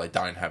overlap or they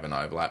don't have an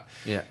overlap.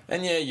 Yeah.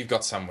 And yeah, you've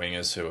got some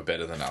wingers who are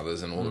better than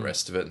others and all the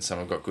rest of it, and some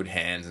have got good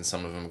hands and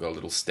some of them have got a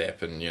little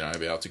step and, be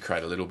able to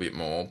create a little bit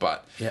more.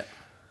 But yeah,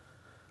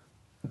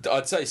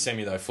 I'd say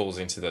Semi, though, falls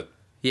into the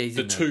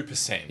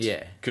 2%.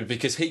 Yeah.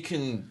 Because he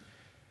can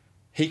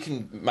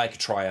make a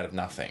try out of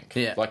nothing.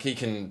 Yeah. Like, he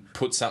can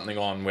put something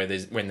on when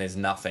there's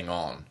nothing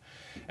on.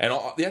 And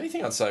the only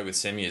thing I'd say with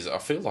Semi is I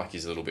feel like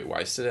he's a little bit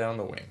wasted out on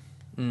the wing.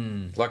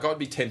 Like, I'd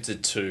be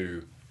tempted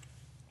to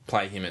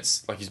play him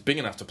like, he's big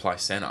enough to play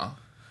centre.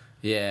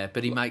 Yeah,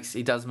 but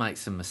he does make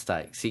some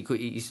mistakes.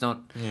 He's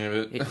not...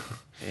 Yeah, but...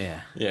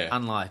 yeah.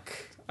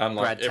 Unlike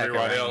Brad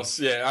everyone Takarani. else.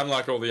 Yeah,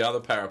 unlike all the other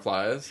para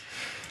players.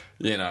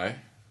 I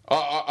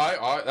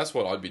that's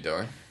what I'd be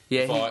doing.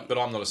 Yeah, but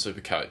I'm not a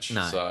super coach.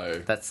 No,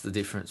 so that's the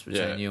difference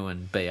between you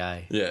and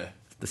BA. Yeah.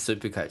 The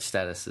super coach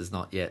status is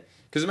not yet.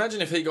 Because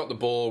imagine if he got the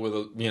ball with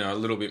a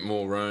little bit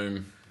more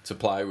room to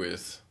play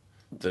with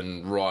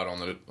than right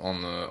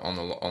on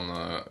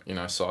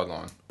the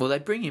sideline. Well, they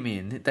bring him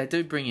in. They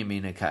do bring him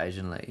in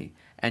occasionally,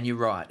 and you're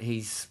right. He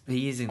is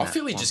in. I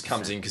feel he just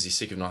comes in because he's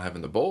sick of not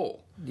having the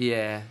ball.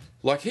 Yeah.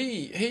 Like,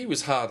 he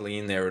was hardly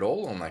in there at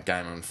all on that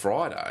game on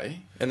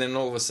Friday, and then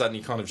all of a sudden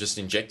he kind of just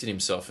injected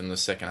himself in the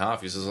second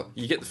half.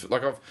 You get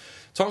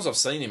times I've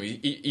seen him,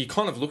 you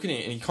kind of look at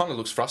him and he kind of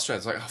looks frustrated.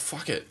 It's like, oh,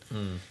 fuck it.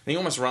 And he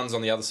almost runs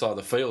on the other side of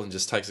the field and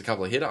just takes a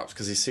couple of hit-ups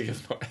because he's sick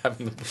of not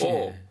having the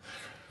ball.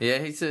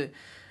 Yeah,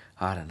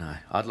 I don't know.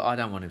 I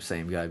don't want to see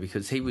him go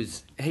because he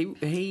was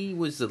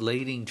the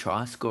leading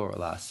try scorer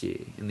last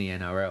year in the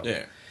NRL.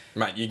 Yeah.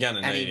 Mate, you're going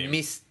to need him. And he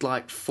missed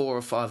like 4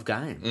 or 5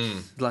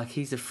 games. Like,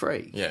 he's a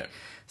freak. Yeah.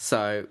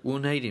 So we'll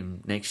need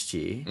him next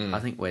year. I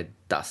think we're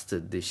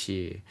dusted this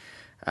year.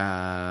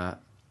 But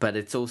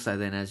it's also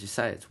then, as you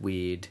say, it's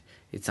weird.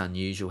 It's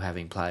unusual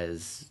having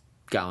players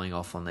going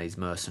off on these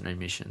mercenary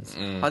missions.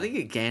 I think,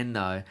 again,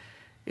 though,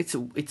 it's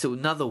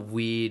another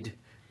weird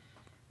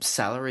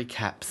salary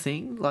cap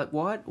thing. Like,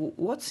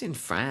 what's in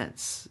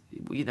France?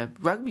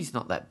 Rugby's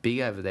not that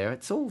big over there.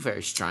 It's all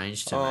very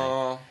strange to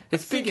me.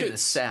 It's big in the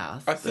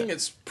south. I think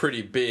it's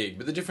pretty big,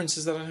 but the difference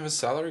is they don't have a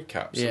salary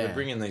cap. So they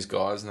bring in these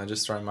guys and they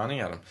just throw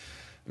money at them.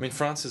 I mean,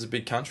 France is a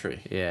big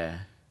country. Yeah.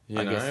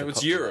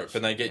 It's Europe,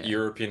 and they get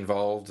Europe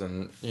involved,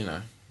 and,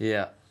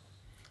 Yeah.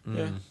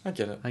 Yeah, I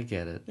get it.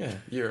 Yeah,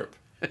 Europe.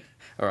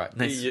 All right,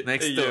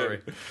 next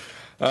story.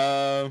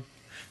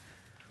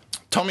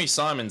 Tommy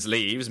Simons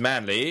leaves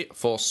Manly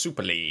for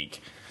Super League.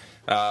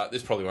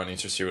 This probably won't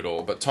interest you at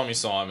all, but Tommy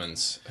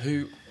Simons,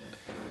 he's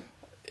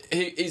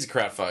a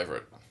crowd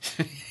favourite.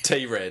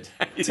 T-Red.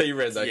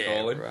 T-Red, they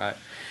call him. Right.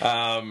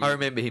 I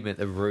remember him at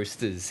the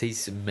Roosters.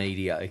 He's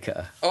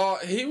mediocre. Oh,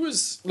 he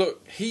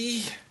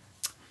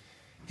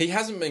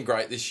hasn't been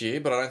great this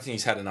year, but I don't think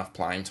he's had enough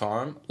playing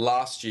time.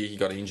 Last year he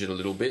got injured a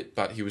little bit,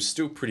 but he was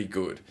still pretty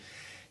good.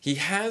 Him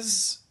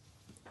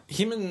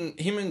and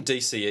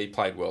DCE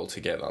played well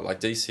together. Like,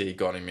 DCE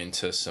got him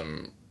into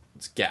some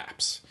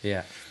gaps.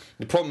 Yeah.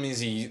 The problem is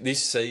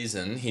this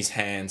season his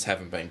hands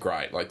haven't been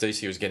great. Like,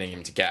 DCE was getting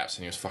him to gaps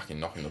and he was fucking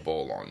knocking the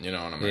ball on. You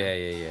know what I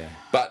mean? Yeah.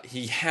 But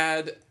he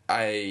had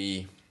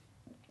a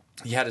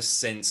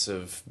sense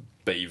of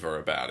beaver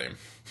about him.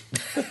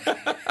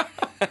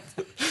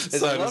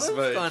 There's a lot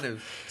of kind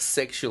of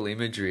sexual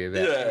imagery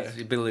about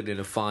his ability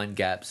to find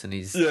gaps and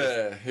his he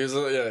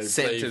was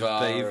scent of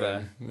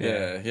beaver.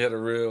 He had a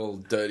real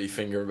dirty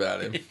finger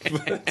about him.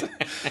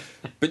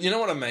 But you know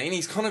what I mean?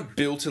 He's kind of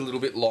built a little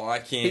bit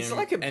like him. He's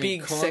like a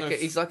big second.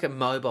 He's like a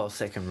mobile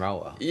second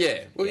rower.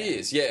 Yeah, well, he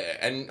is.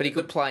 Yeah, but he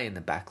could play in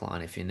the back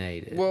line if you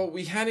need it. Well,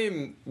 we had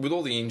him with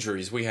all the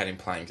injuries. We had him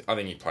playing. I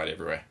think he played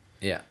everywhere.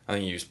 Yeah, I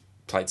think he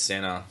played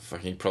centre.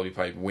 He probably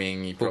played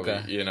wing. He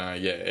probably,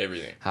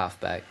 everything.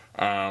 Halfback.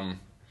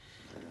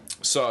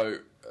 So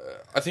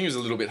I think he was a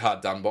little bit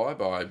hard done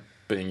by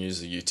being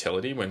used as a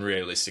utility when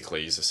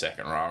realistically he's a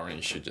second rower and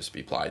he should just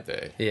be played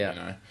there.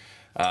 Yeah.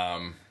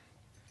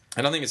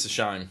 And I think it's a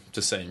shame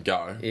to see him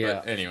go. Yeah.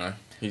 But anyway,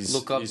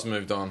 he's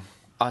moved on.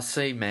 I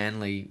see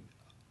Manly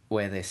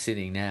where they're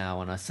sitting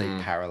now, and I see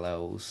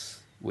parallels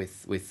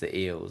with the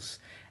Eels.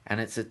 And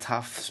it's a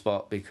tough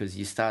spot because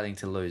you're starting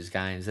to lose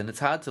games. And it's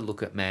hard to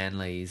look at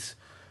Manly's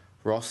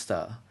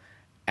roster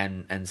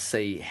and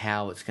see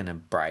how it's going to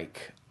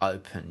break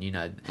open,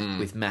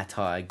 with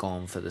Matai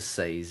gone for the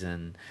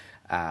season.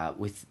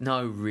 with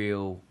no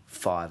real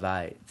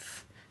 5/8.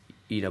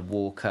 You know,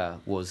 Walker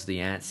was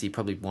the answer. You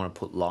probably want to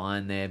put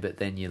Lyon there, but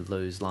then you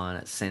lose Lyon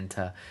at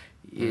centre.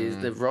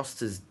 The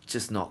roster's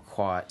just not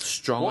quite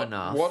strong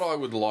enough. What I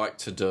would like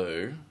to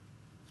do,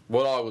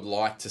 what I would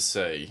like to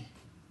see,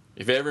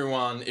 if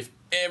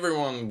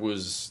everyone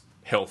was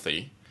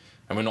healthy,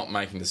 and we're not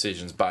making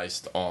decisions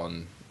based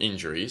on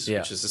injuries,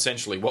 which is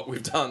essentially what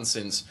we've done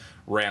since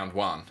round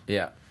 1.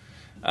 Yeah.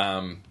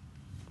 I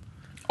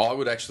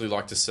would actually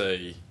like to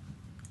see.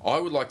 I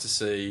would like to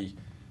see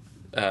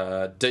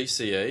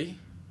DCE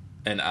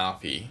and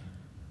RP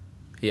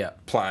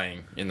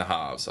playing in the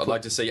halves. I'd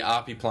like to see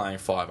RP playing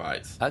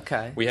 5/8.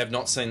 Okay. We have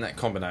not seen that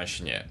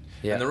combination yet.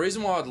 Yeah. And the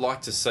reason why I'd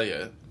like to see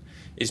it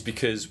is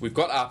because we've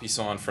got RP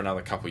signed for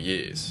another couple of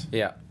years.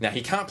 Yeah. Now,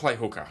 he can't play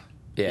hooker.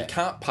 Yeah. He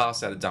can't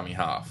pass out a dummy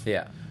half.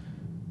 Yeah.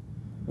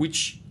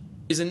 Which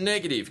is a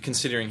negative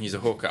considering he's a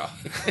hooker.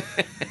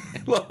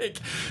 Like,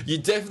 you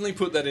definitely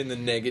put that in the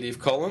negative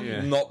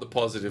column, not the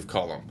positive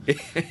column.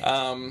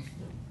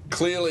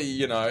 Clearly,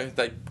 you know, if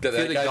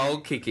you're the goal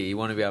kicker, you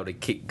want to be able to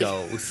kick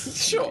goals.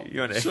 Sure.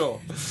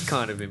 It's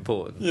kind of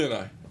important. You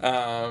know.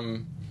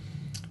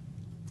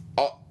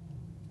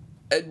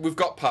 We've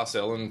got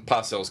Parcell, and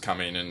Parcell's come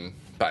in and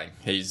bang,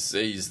 he's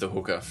the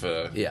hooker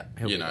for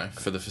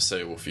for the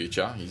foreseeable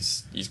future.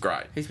 He's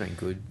great. He's been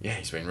good. Yeah,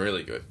 he's been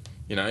really good.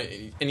 You know,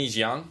 and he's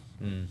young.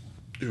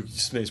 He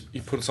just needs,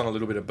 you put us on a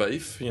little bit of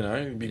beef, you know,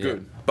 it'd be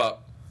good. But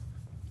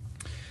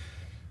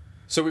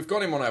so we've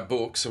got him on our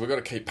books, so we've got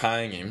to keep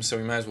paying him, so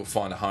we may as well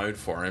find a home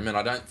for him. And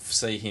I don't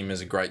see him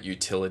as a great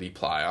utility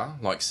player,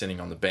 like sitting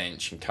on the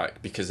bench,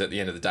 because at the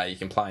end of the day, you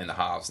can play in the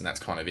halves, and that's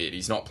kind of it.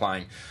 He's not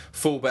playing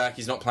fullback,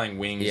 he's not playing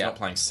wing, he's not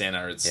playing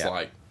centre. It's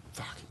like,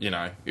 fuck, you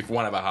know, if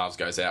one of our halves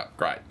goes out,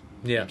 great.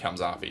 Here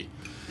comes Arpy.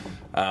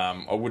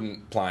 I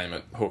wouldn't play him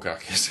at hooker,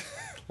 because,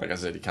 like I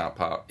said, he can't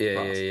pass.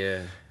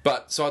 Yeah.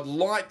 But, so I'd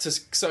like to...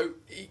 So,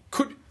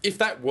 if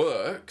that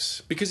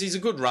works, because he's a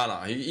good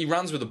runner. He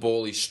runs with the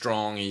ball, he's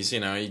strong,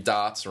 he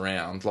darts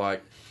around.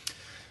 Like,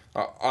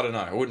 I don't know,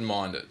 I wouldn't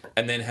mind it.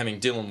 And then having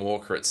Dylan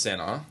Walker at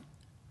centre,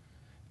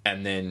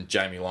 and then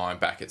Jamie Lyon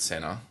back at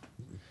centre.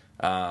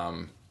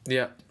 Having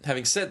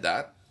said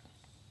that,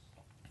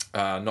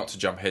 not to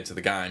jump ahead to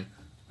the game,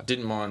 I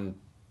didn't mind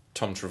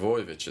Tom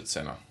Trbojevic at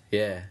centre.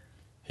 Yeah.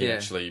 He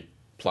actually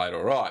played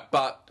all right.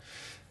 But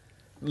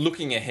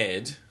looking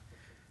ahead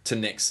to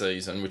next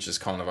season, which is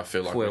kind of, I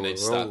feel like we need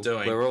to start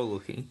doing. We're all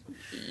looking.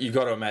 You've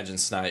got to imagine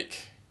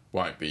Snake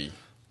won't be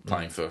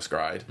playing first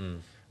grade.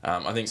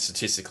 I think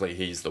statistically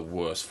he's the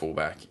worst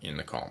fullback in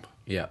the comp.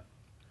 Yeah.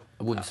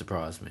 It wouldn't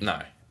surprise me.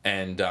 No.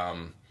 And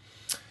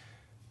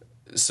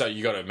so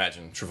you got to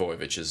imagine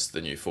Trbojevic is the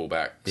new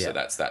fullback. So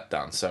that's that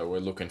done. So we're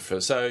looking for...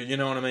 So, you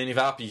know what I mean? If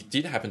Arpy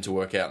did happen to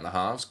work out in the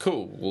halves,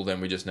 cool. Well, then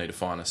we just need to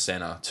find a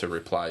centre to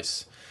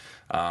replace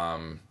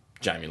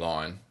Jamie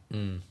Lyon.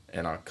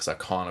 And because I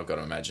kind of got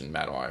to imagine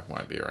Maddai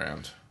won't be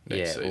around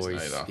next season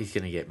either. He's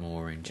going to get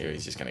more injured. Yeah,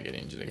 he's just going to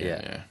get injured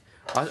again,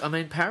 I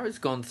mean, Para's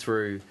gone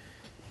through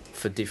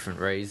for different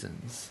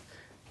reasons.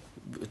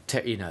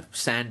 You know,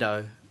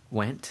 Sando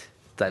went.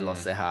 They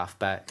lost their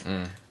halfback.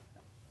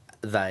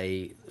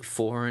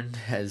 Foreign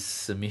has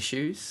some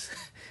issues.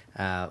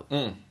 You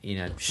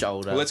know,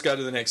 shoulder. Well, let's go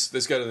to the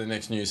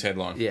next news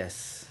headline.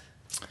 Yes.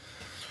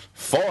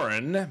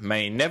 Foreign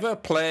may never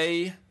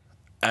play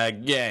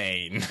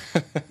again.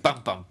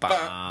 Bum, bum,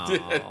 bum.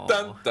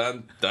 Dun,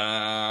 dun,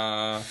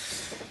 dun.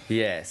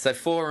 Yeah, so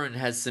Foreign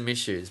has some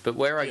issues, but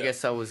where I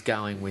guess I was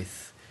going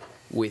with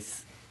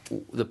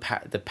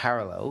the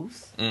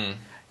parallels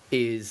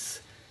is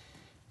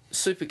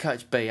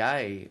Supercoach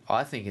BA,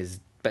 I think, has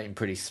been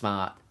pretty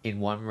smart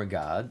in one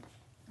regard.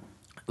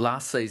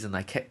 Last season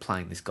they kept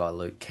playing this guy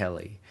Luke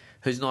Kelly,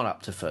 who's not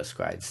up to first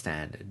grade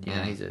standard. You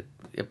know, he's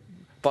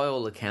by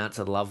all accounts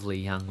a lovely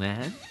young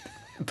man.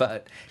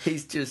 But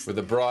he's just with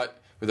a bright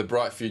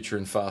future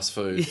in fast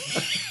food.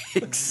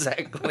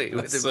 Exactly.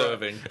 With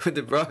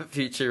the bright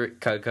future at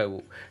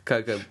Coco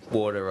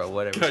Water or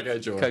whatever.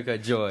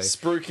 CocoJoy.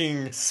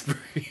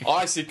 Spruiking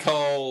icy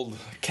cold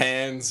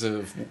cans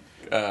of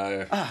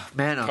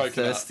man, I'm coconut.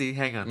 thirsty.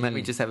 Hang on, let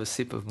me just have a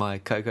sip of my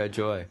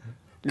CocoJoy.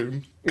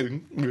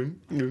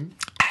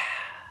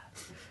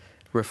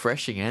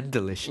 Refreshing and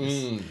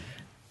delicious.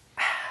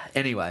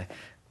 Anyway,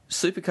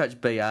 Supercoach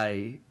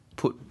BA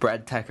put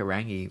Brad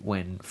Takarangi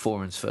when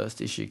Foreign's first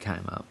issue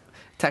came up.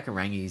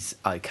 Takarangi's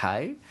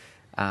okay.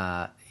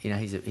 You know,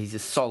 he's a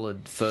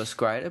solid first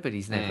grader, but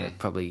he's never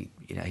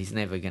he's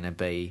never going to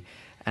be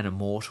an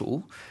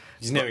immortal.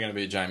 He's never going to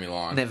be a Jamie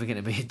Lyon. Never going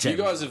to be a Jamie.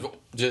 You guys have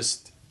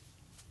just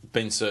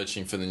been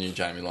searching for the new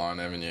Jamie Lyon,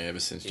 haven't you? Ever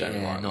since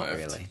Jamie Lyon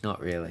left.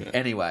 Not really. Yeah.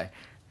 Anyway,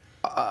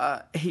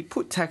 he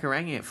put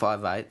Takarangi at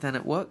 5'8", and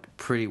it worked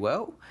pretty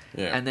well.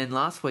 Yeah. And then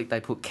last week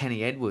they put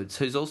Kenny Edwards,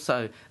 who's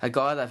also a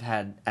guy they've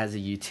had as a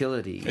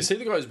utility. Is he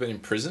the guy who's been in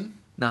prison?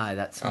 No,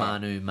 that's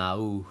Manu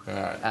Ma'u.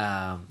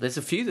 Right. There's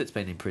a few that's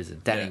been in prison.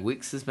 Danny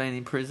Wicks has been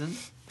in prison.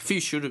 A few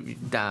should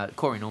have.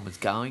 Corey Norman's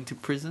going to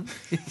prison.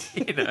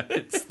 You know,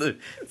 it's the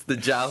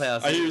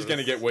jailhouse. I knew he was going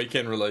to get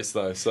weekend release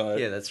though. So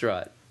yeah, that's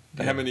right.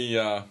 How many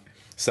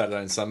Saturday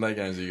and Sunday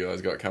games have you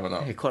guys got coming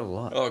up? Yeah, quite a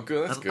lot. Oh,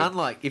 good. That's good.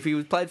 Unlike if he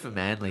was played for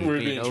Manly, we'd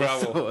be in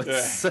trouble.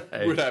 Yeah. So.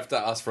 We'd have to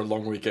ask for a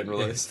long weekend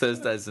release.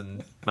 Thursdays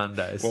and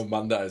Mondays. Well,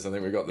 Mondays. I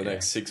think we've got the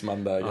next 6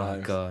 Monday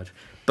games. Oh, God.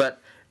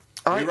 But...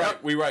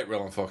 We rate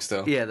well on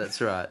Foxtel. Yeah,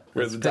 that's right.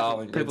 We're the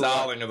darling of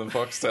the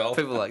Foxtel.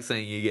 People like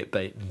seeing you get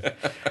beaten,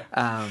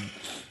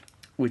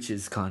 which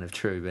is kind of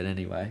true. But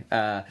anyway,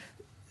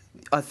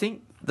 I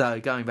think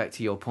though, going back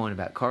to your point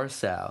about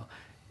Coruscant,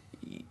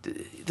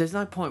 there's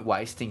no point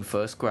wasting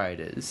first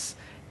graders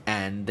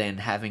and then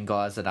having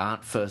guys that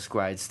aren't first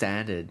grade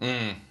standard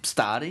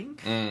starting.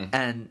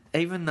 And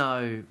even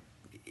though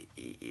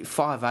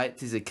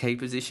 5'8" is a key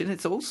position,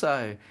 it's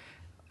also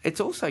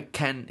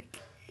can.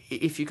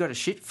 If you've got a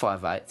shit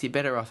 5'8", you're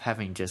better off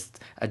having just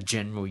a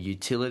general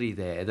utility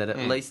there that at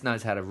least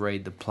knows how to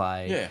read the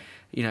play. Yeah.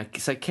 You know,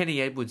 so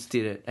Kenny Edwards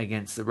did it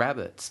against the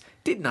Rabbits.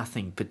 Did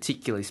nothing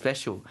particularly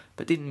special,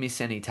 but didn't miss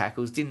any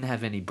tackles, didn't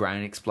have any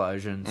brain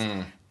explosions,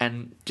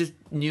 and just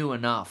knew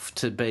enough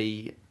to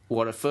be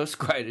what a first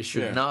grader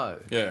should know.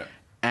 Yeah.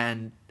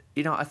 And,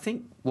 you know, I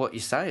think what you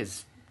say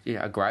is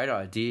a great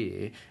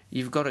idea.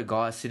 You've got a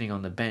guy sitting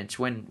on the bench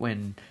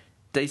when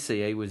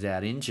DCE was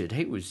out injured,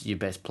 he was your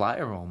best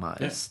player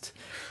almost,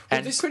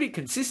 and pretty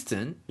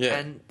consistent. Yeah.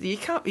 And you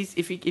can't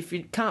if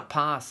you can't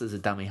pass as a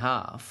dummy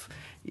half,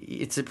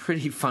 it's a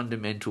pretty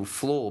fundamental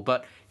flaw.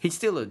 But he's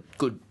still a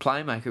good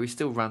playmaker. He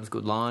still runs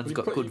good lines,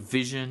 got good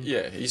vision.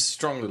 Yeah, he's a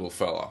strong little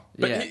fella.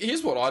 But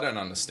here's what I don't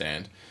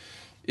understand: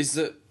 is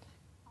that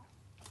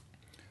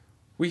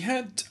we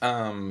had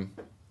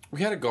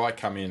a guy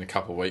come in a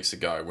couple of weeks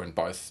ago when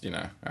both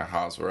our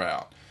halves were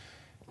out.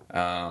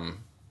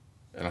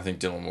 And I think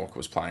Dylan Walker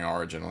was playing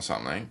Origin or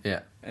something. Yeah.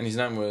 And his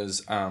name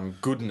was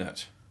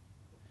Goodnett.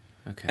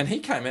 Okay. And he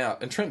came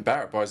out, and Trent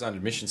Barrett, by his own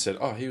admission, said,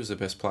 he was the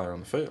best player on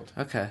the field.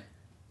 Okay.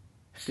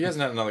 He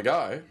hasn't had another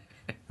go,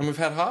 and we've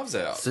had halves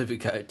out.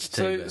 Supercoach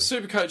TV. So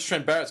Supercoach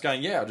Trent Barrett's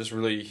going, he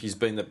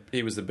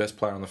was the best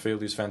player on the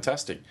field. He was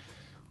fantastic.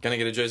 Going to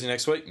get a jersey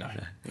next week? No.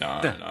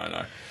 Five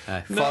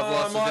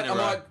losses in a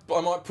row.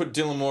 I might put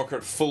Dylan Walker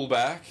at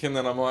fullback, and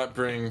then I might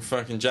bring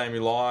fucking Jamie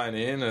Lyon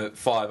in at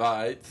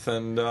 5'8",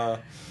 and...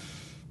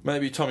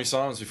 maybe Tommy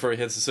Simons before he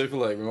heads to Super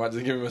League. We might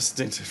just give him a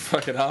stint at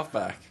fucking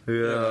halfback.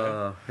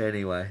 Yeah.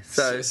 Anyway,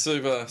 so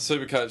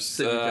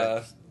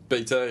Supercoach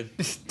BT.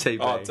 TV.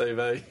 Oh,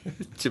 TV.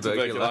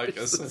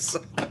 Tuberculosis.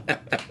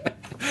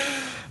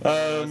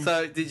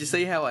 So, did you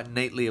see how I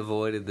neatly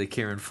avoided the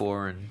Kieran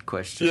Foran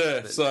question?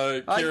 Yeah.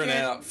 So Kieran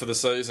out for the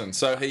season.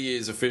 So he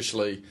is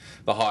officially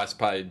the highest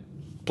paid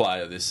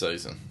player this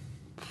season.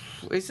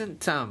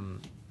 Isn't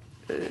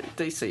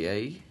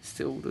DCE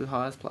still the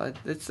highest player?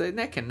 It's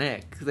neck and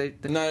neck.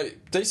 No,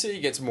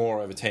 DCE gets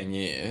more over 10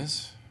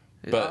 years.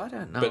 But, I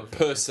don't know. But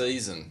per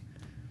season.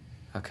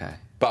 Okay.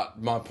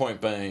 But my point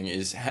being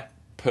is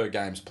per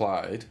games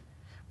played.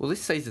 Well,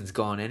 this season's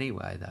gone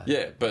anyway, though.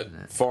 Yeah,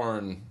 but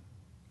Foreign,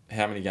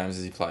 how many games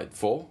has he played?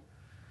 4?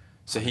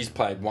 So he's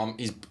played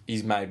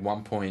he's made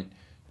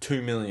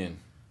 1.2 million.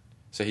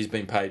 So he's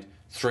been paid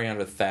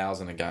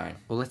 300,000 a game.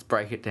 Well, let's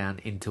break it down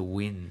into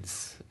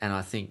wins, and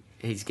I think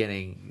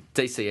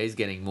DCE's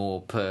getting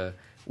more per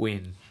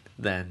win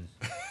than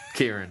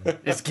Kieran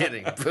is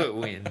getting per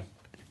win.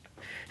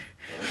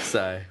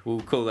 So we'll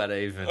call that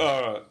even.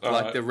 All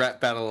right. The rap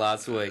battle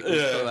last week.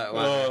 We'll call that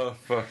one. Oh,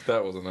 fuck,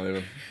 that wasn't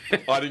even.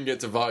 I didn't get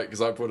to vote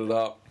because I put it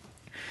up.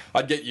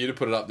 I'd get you to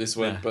put it up this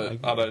week, but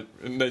I don't.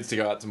 It needs to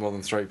go out to more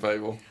than 3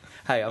 people.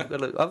 Hey, I'm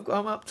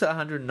up to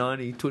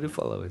 190 Twitter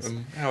followers.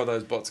 And how are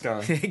those bots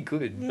going?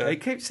 Good. Yeah. They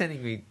keep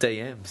sending me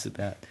DMs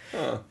about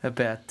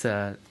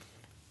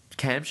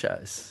cam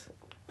shows.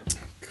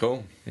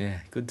 Cool. Yeah,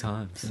 good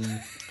times.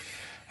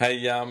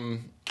 Hey, all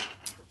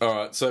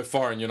right. So,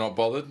 Foreign, you're not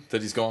bothered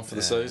that he's gone for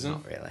the season?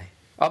 Not really.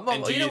 I'm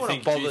not. Do you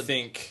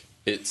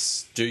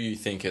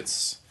think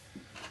it's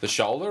the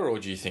shoulder, or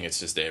do you think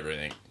it's just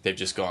everything? They've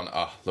just gone,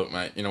 look,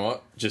 mate, you know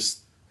what? Just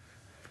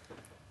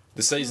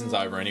the season's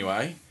over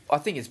anyway. I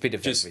think it's a bit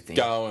of Just everything.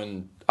 go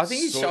and I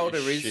think his shoulder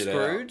is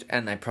screwed,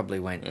 and they probably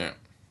went. Yeah.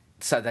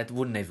 So they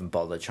wouldn't even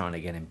bother trying to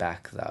get him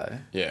back, though.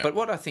 Yeah. But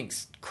what I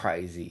think's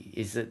crazy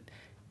is that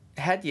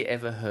had you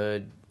ever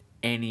heard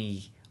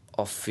any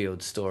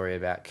off-field story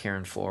about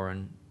Kieran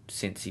Foran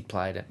since he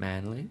played at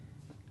Manly?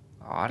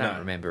 I don't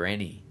remember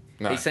any.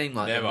 No, he seemed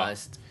like never. the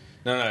most.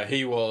 No,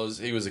 he was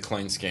a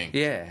clean skink.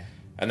 Yeah.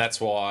 And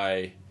that's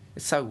why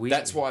it's so weird.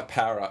 That's why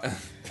Para.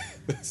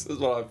 This is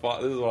what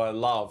I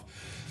love.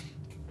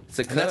 It's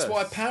a curse. And that's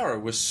why Para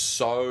was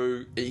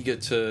so eager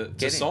to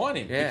sign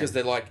him because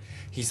they're like,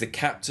 he's the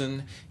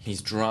captain,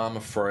 he's drama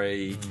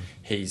free,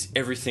 he's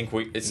everything.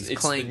 It's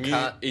clean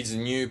cut. He's a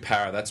new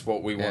Para. That's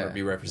what we want to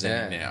be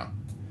representing now.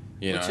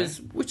 You know,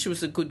 which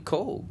was a good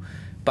call,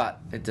 but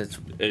it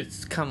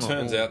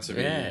turns out to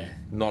be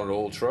not at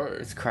all true.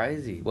 It's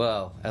crazy.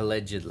 Well,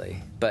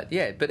 allegedly, but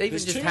even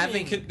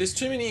there's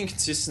too many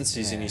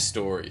inconsistencies in his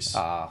stories.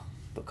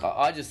 Look,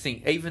 I just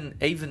think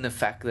even the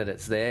fact that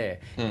it's there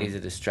is a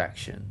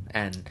distraction,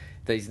 and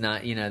these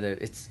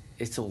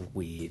it's all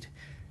weird.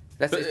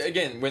 But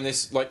again, when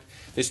there's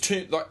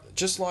too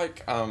just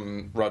like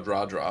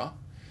Radradra,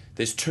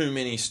 there's too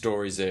many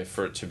stories there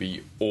for it to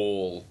be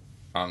all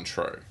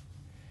untrue.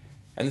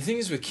 And the thing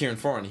is with Kieran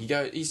Foran,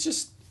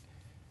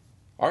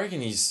 I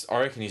reckon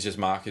he's just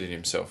marketed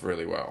himself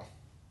really well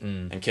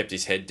and kept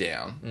his head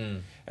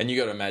down. And you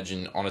got to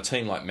imagine on a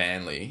team like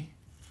Manly,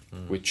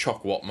 with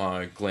Chock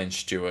Watmo, Glenn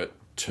Stewart,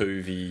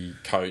 Tuvey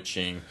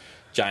coaching,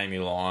 Jamie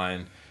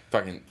Lyon,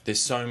 there's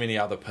so many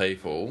other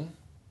people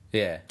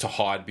to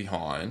hide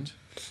behind.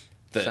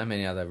 So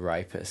many other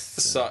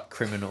rapists,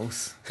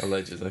 criminals.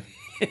 Allegedly.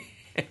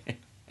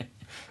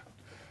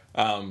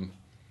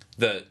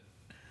 That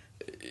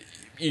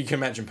you can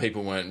imagine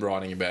people weren't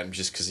writing about him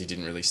just because he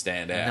didn't really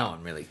stand out. No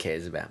one really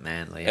cares about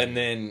Manly. And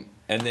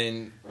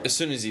then as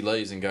soon as he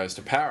leaves and goes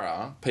to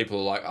Para, people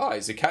are like, oh,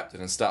 he's a captain,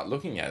 and start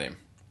looking at him.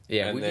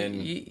 Yeah, and then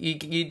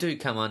you do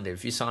come under,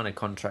 if you sign a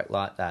contract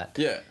like that.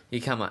 Yeah. You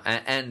come on,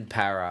 and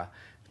Para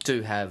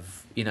do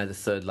have, the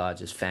third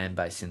largest fan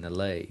base in the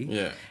league.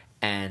 Yeah.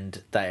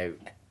 And they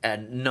are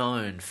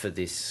known for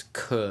this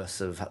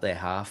curse of their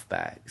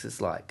halfbacks. It's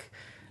like,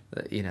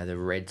 the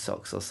Red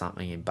Sox or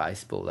something in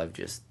baseball. They've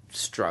just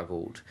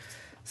struggled.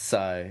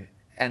 So,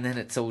 and then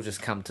it's all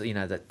just come to,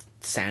 that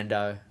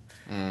Sando,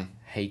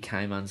 he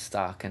came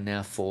unstuck, and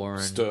now Foran.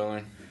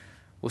 Sterling.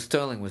 Well,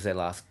 Sterling was their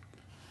last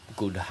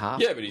good half.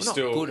 Yeah, but he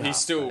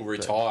still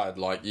retired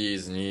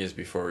years and years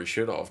before he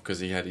should have, because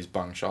he had his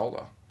bung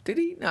shoulder. Did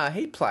he? No,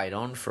 he played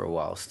on for a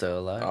while,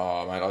 Sterling.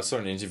 Oh, mate, I saw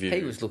an interview.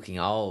 He was looking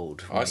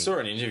old. I saw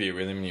an interview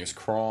with him, and he was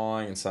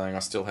crying and saying, I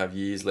still have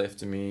years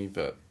left in me,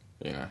 but,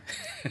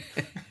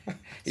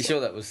 You sure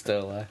that was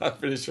Sterling? I'm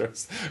pretty sure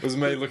it was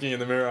me looking in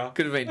the mirror.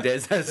 Could have been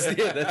Des.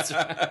 Yeah, that's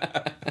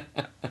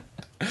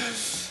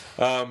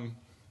right.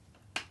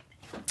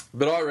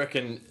 But I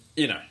reckon,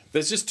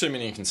 there's just too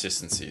many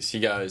inconsistencies. He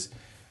goes,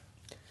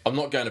 I'm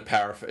not going to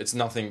Para it's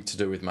nothing to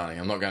do with money.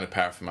 I'm not going to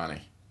Para for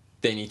money.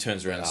 Then he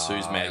turns around and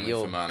sues Manly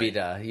for money.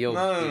 You're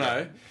bitter.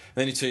 No.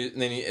 Then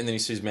he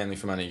sues Manly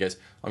for money. He goes,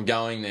 I'm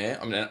going there,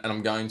 and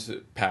I'm going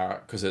to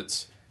Para because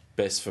it's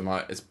best for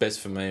me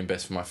and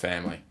best for my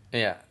family.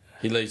 Yeah.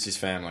 He leaves his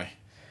family.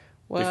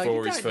 Well, before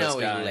you his don't first know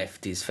game. he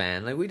left his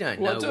family. We don't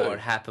know what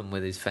happened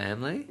with his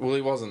family. Well,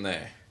 he wasn't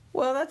there.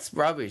 Well, that's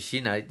rubbish.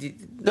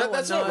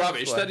 That's not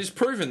rubbish. That is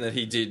proven that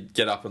he did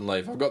get up and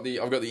leave. I've got the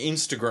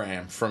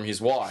Instagram from his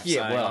wife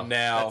saying I'm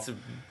now.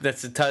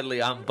 That's a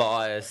totally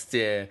unbiased.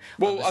 Yeah.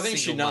 Well, I think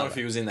she'd know if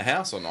he was in the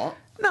house or not.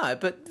 No,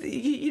 but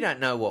you don't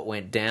know what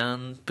went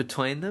down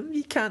between them.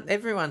 You can't.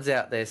 Everyone's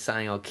out there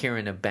saying, "Oh,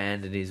 Kieran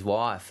abandoned his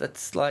wife."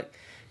 That's like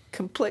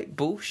complete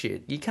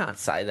bullshit. You can't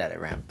say that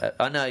around.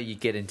 I know you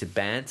get into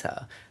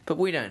banter, but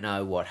we don't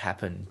know what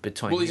happened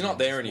between. Well, he's not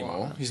there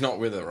anymore. Wife. He's not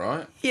with her,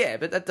 right? Yeah,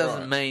 but that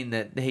doesn't mean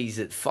that he's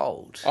at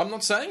fault. I'm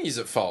not saying he's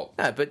at fault.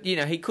 No, but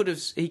he could have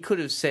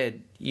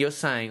said. You're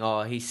saying,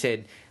 oh, he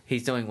said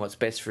he's doing what's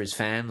best for his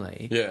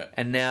family. Yeah.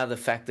 And now the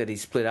fact that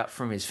he's split up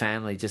from his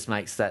family just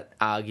makes that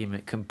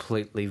argument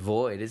completely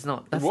void. It's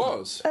not.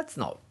 That's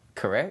not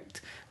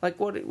correct. Like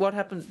what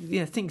happens?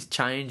 Things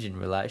change in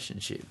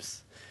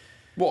relationships.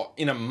 What,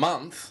 in a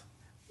month?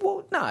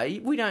 Well, no,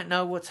 we don't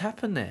know what's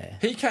happened there.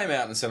 He came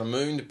out and said, I'm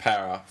moving to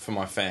Para for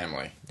my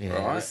family. Yeah,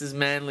 right? This is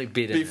Manly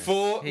bitterness.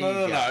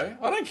 No.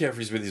 I don't care if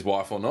he's with his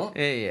wife or not.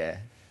 Yeah.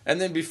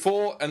 And then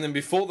before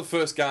the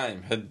first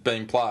game had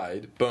been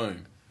played,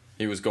 boom,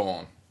 he was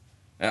gone.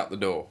 Out the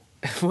door.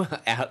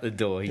 Out the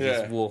door. He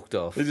just walked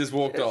off. He just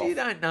walked off. You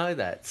don't know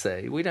that,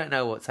 see. We don't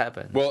know what's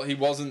happened. Well, he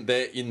wasn't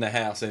there in the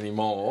house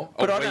anymore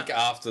a week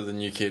after the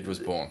new kid was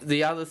born.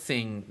 The other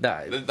thing,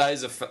 though...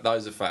 Those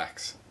are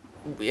facts.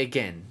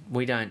 Again,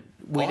 we don't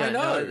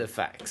know the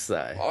facts,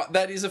 though.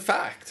 That is a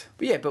fact.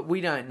 Yeah, but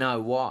we don't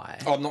know why.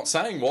 I'm not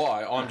saying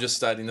why. I'm just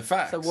stating the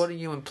facts. So what are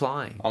you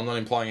implying? I'm not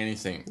implying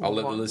anything. I'll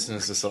let the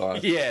listeners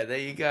decide. Yeah, there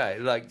you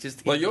go.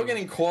 You're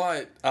getting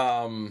quite...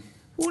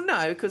 Well,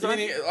 no, because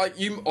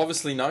you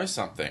obviously know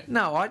something.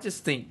 No, I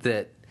just think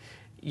that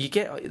you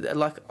get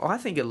I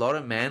think a lot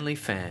of Manly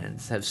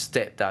fans have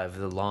stepped over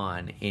the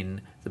line in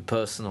the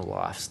personal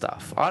life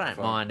stuff. I don't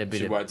mind a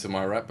bit of wait till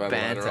my rap battle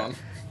banter. later on.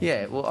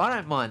 Yeah, well, I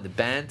don't mind the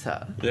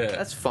banter. Yeah,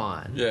 that's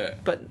fine. Yeah,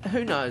 but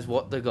who knows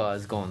what the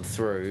guy's gone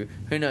through?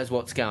 Who knows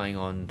what's going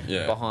on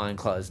behind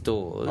closed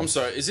doors? I'm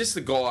sorry, is this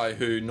the guy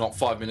who not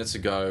 5 minutes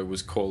ago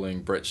was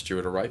calling Brett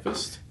Stewart a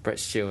rapist? Brett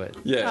Stewart.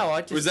 Yeah. No,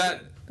 I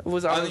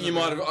think you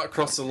might have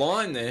crossed the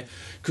line there,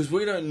 because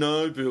we don't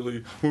know,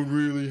 Billy, what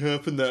really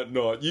happened that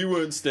night. You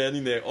weren't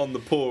standing there on the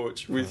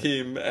porch with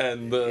him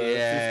and the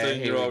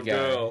 15-year-old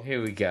girl. Here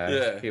we go.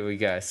 Yeah. Here we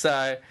go.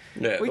 So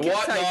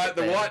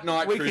the White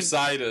Knight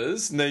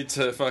Crusaders need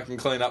to fucking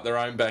clean up their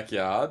own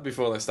backyard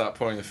before they start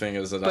pointing the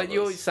fingers at others. But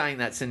you're saying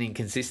that's an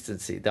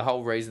inconsistency. The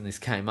whole reason this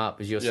came up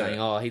is you're saying,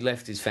 oh, he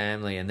left his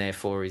family and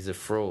therefore he's a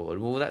fraud.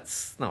 Well,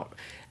 that's not.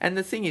 And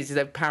the thing is,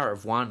 they've Para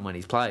have won when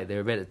he's played.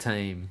 They're a better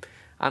team.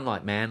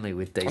 Unlike Manly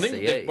with DCE. I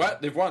think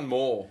they've won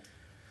more.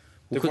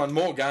 They've won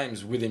more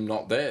games with him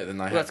not there than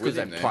they have with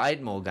him there. That's because they've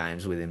played more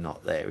games with him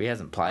not there. He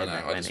hasn't played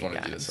that many games. I just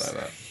wanted you to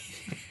say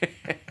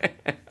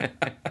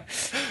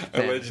that.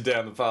 led you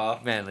down the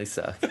path. Manly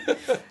suck.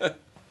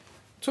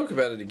 Talk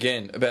about it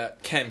again,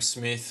 about Cam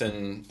Smith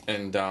and I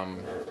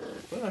don't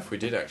know if we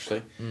did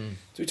actually. Do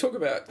we talk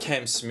about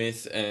Cam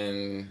Smith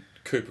and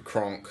Cooper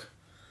Cronk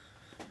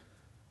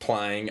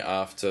playing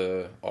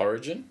after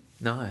Origin?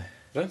 No. I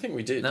don't think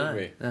we did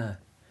we? No.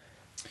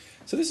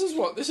 So this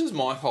is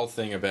my whole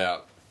thing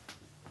about,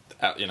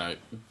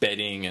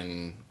 betting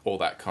and all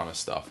that kind of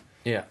stuff.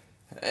 Yeah.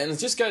 And it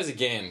just goes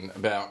again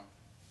about,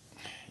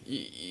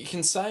 you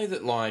can say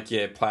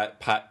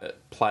that,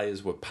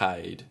 players were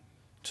paid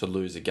to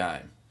lose a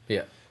game.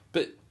 Yeah.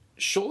 But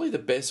surely the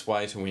best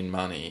way to win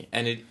money,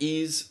 and it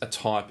is a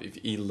type of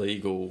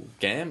illegal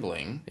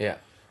gambling,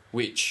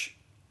 which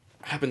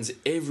happens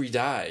every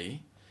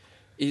day,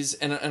 is,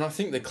 and I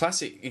think the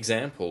classic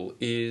example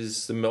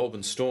is the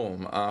Melbourne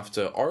Storm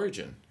after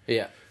Origin.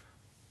 Yeah.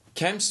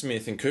 Cam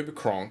Smith and Cooper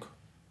Cronk,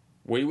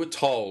 we were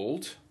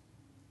told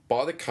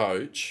by the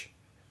coach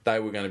they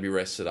were going to be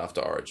rested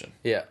after Origin.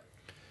 Yeah.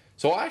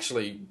 So I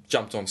actually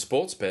jumped on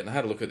Sportsbet and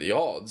had a look at the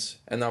odds,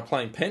 and they were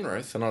playing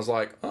Penrith, and I was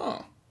like,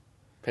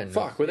 Penrith,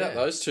 fuck, without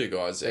those two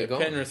guys,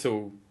 Penrith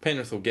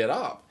will get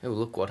up. Oh,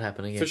 look what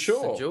happened against For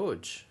sure. St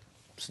George.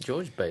 St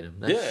George beat them.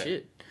 That's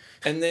shit.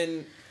 And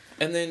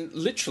then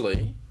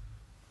literally,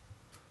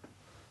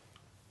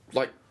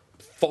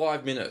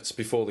 5 minutes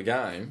before the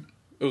game,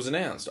 it was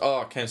announced,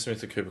 Cam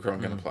Smith and Cooper Cronk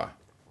are going to play.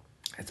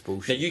 That's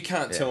bullshit. Now, you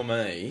can't tell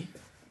me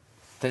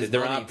that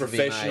there aren't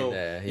professional...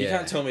 there. You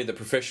can't tell me that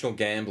professional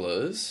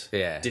gamblers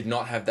did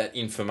not have that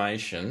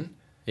information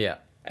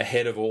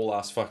ahead of all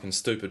us fucking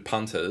stupid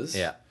punters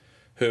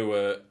who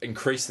were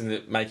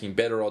increasingly making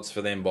better odds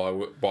for them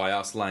by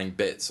us laying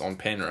bets on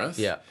Penrith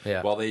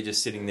while they're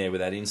just sitting there with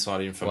that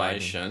inside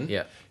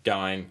information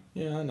going,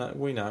 I know,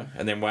 we know,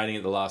 and then waiting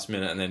at the last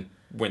minute and then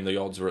when the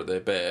odds were at their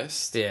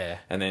best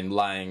and then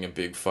laying a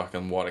big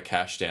fucking wad of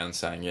cash down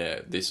saying,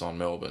 this on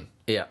Melbourne.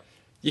 Yeah.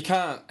 You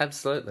can't.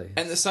 Absolutely.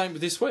 And the same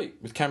with this week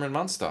with Cameron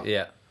Munster.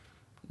 Yeah.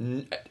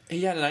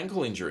 He had an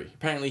ankle injury.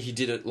 Apparently he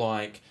did it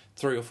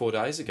 3 or 4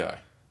 days ago.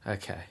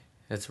 Okay.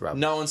 That's rubbish.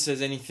 No one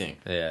says anything.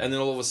 Yeah. And then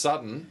all of a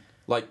sudden,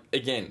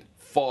 again,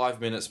 5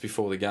 minutes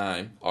before the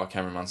game,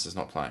 Cameron Munster's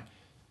not playing.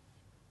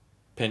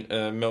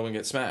 Melbourne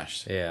gets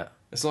smashed. Yeah.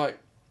 It's fuck.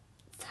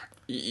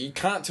 You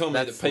can't tell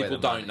me that people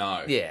don't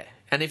know. Yeah.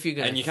 And if you're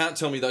going And you can't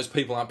tell me those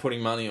people aren't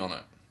putting money on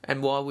it.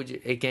 And why would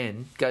you,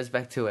 again, goes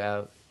back to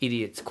our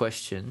idiot's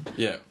question.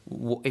 Yeah.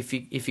 If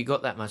you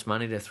got that much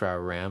money to throw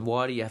around,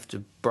 why do you have to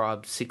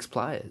bribe 6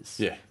 players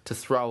to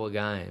throw a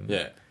game?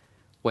 Yeah.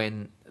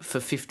 When, for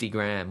 50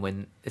 grand,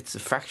 when it's a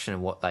fraction of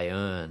what they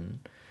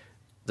earn,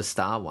 the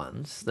star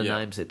ones, the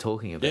names they're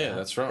talking about. Yeah,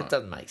 that's right. It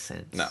doesn't make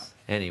sense. No.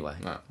 Anyway.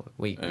 No.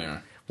 The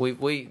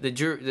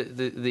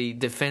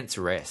defence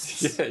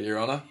rests. Yeah, Your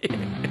Honour.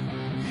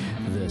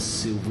 The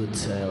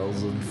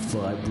Silvertails and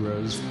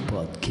Fibros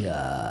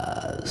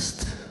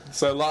podcast.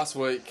 So last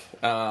week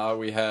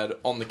we had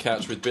On the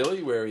Couch with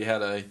Billy, where he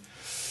had a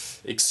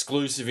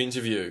exclusive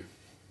interview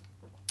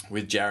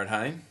with Jared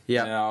Hayne.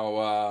 Yeah.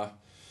 Now,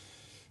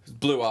 it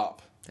blew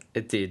up.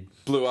 It did.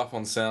 Blew up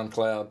on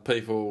SoundCloud.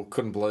 People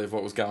couldn't believe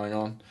what was going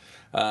on.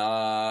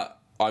 I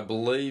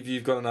believe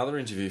you've got another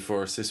interview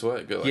for us this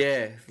week, Billy.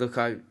 Yeah. Look,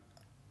 I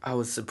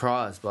was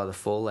surprised by the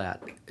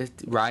fallout.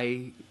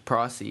 Ray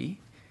Pricey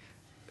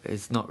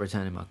is not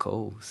returning my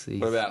calls.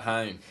 What about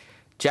Hayne?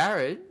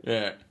 Jared?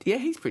 Yeah. Yeah,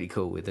 he's pretty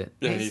cool with it.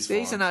 Yeah,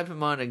 he's an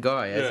open-minded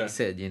guy, as he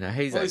said.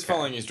 He's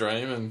following his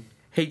dream, and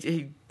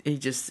he's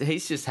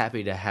just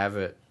happy to have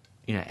it,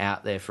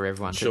 out there for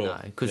everyone to know,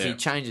 because he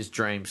changes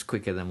dreams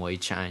quicker than we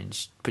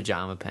change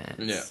pajama pants.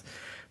 Yeah.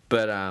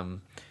 But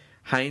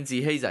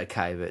Hainsey, he's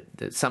okay,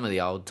 but some of the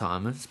old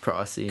timers,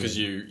 Pricey, because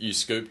you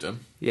scooped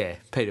him. Yeah,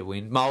 Peter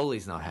Wynn.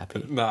 Moley's not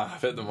happy. Nah, I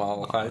bet the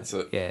Mole hates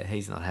it. Yeah,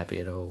 he's not happy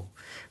at all.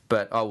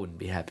 But I wouldn't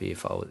be happy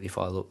if I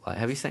look like...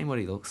 Have you seen what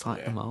he looks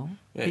like, the Mole?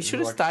 Yeah, he should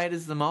have stayed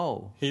as the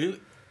Mole. He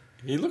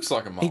looks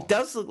like a mole. He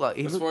does look like...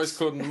 That's why he's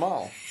called the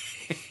Mole.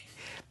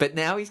 But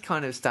now he's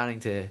kind of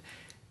starting to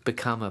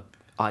become a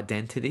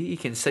identity. You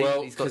can see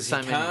he's got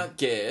so many... He can't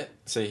get...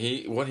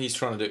 what he's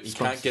trying to do... He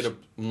can't get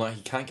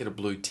a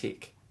blue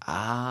tick.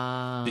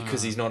 Ah.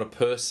 Because he's not a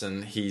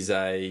person. He's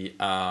a...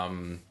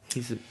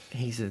 He's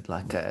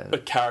like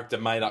a character,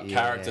 made-up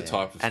character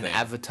type of thing. An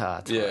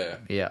avatar type. Yeah.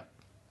 Yeah.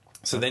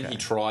 So then he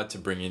tried to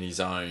bring in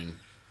his own,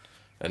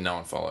 and no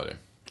one followed him.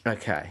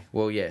 Okay.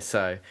 Well, yeah.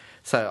 So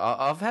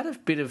I've had a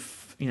bit of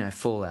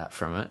fallout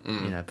from it,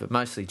 but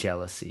mostly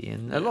jealousy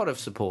and a lot of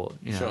support.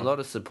 A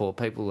lot of support.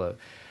 People are.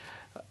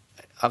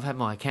 I've had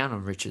my account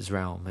on Richard's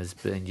Realm has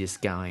been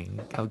just going.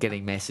 I'm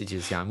getting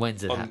messages going.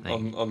 When's it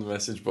happening? On the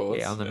message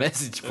boards. Yeah, on the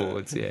message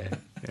boards. Yeah.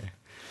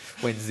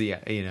 When's the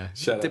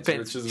Shout out to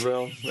Richard's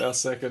Realm, our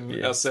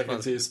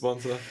second tier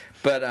sponsor.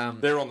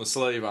 But they're on the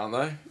sleeve, aren't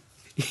they?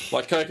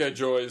 Like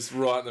CocoJoy's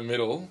right in the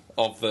middle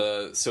of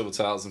the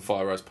Silvertails and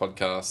Fibros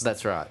podcast.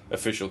 That's right.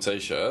 Official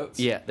t-shirts.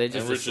 Yeah, they're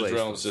just. And Richard's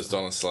Realm's just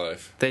on the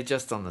sleeve. They're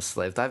just on the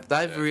sleeve.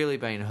 They've really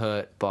been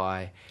hurt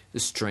by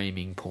the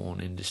streaming porn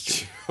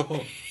industry.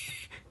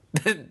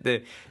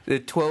 the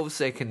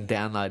 12-second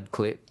download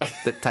clip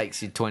that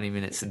takes you 20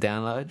 minutes to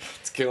download.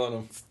 It's killing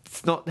them.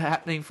 It's not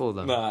happening for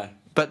them. No.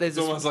 But there's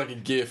It's almost like a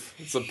GIF.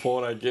 It's a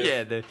porno GIF.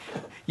 Yeah,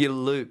 you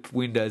loop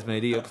Windows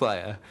Media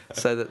Player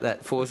so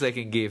that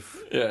 4-second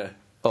GIF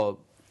or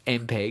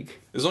MPEG.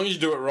 As long as you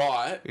do it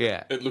right,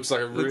 it looks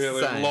like a Looks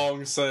really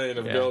long scene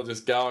of girl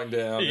just going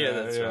down. Yeah,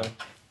 that's right.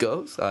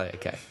 Girls? Oh,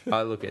 okay.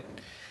 I look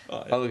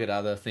at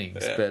other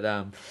things. But,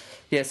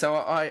 so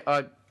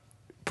I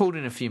pulled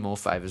in a few more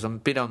favours. I'm a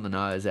bit on the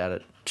nose out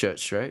at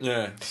Church Street.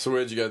 Yeah. So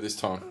where'd you go this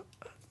time?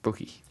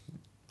 Brookie.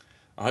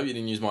 I hope you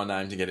didn't use my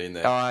name to get in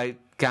there. I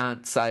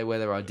can't say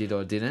whether I did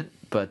or didn't,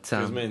 but...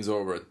 Because me and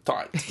Zora were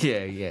tight.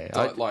 Yeah.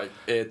 Tight like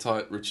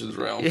airtight Richard's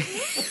realm.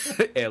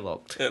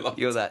 Airlocked.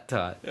 You're that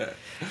tight. Yeah.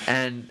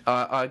 And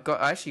I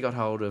actually got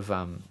hold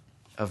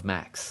of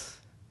Max.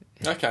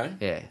 Okay.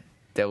 Yeah.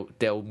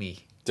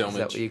 Delmy. Delmage. Is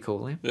that what you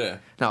call him? Yeah.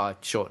 No, I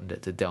shortened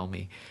it to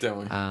Delmy.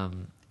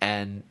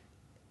 And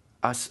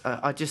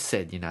I just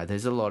said,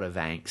 there's a lot of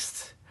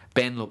angst.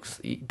 Ben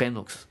looks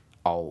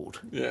old.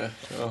 Yeah.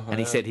 And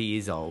he said he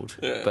is old.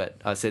 Yeah.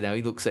 But I said, no,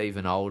 he looks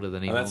even older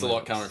than he And that's a normally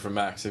lot coming from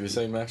Max. Have you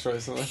seen Max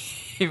recently?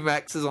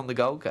 Max is on the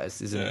Gold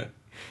Coast, isn't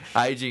he?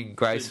 Aging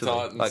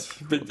gracefully. Big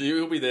Titans.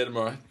 He'll be there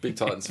tomorrow. Big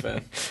Titans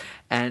fan.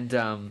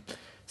 And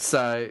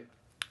so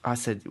I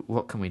said,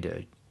 what can we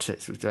do?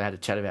 So I had a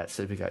chat about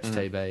Supercoach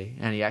TV,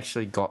 and he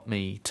actually got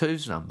me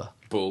Tuve's number.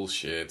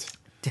 Bullshit.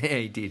 Yeah,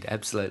 he did,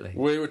 absolutely.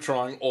 We were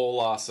trying all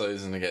last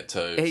season to get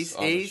Tuves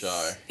on the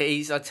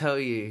show. I tell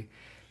you,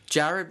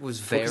 Jared was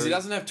very... Because he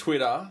doesn't have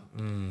Twitter,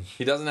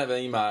 he doesn't have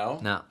email,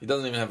 no. He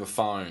doesn't even have a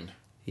phone.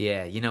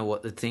 Yeah, you know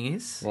what the thing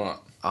is?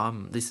 What?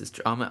 I'm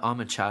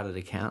a chartered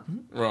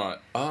accountant. Right.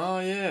 Oh,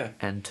 yeah.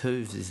 And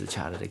Tuves is a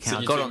chartered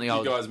accountant. So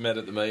you guys met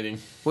at the meeting?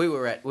 We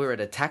were at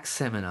a tax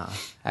seminar,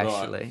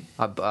 actually.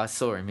 Right. I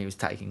saw him, he was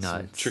taking notes.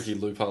 Some tricky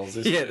loopholes.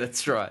 Yeah,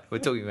 that's right. We're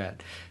talking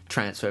about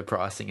transfer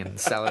pricing and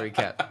salary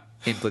cap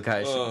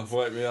implications. Oh,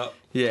 wake me up.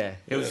 Yeah,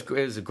 it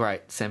was a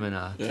great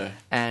seminar. Yeah.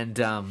 And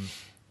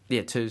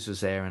Tuves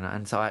was there,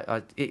 and so I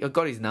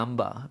got his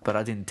number, but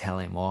I didn't tell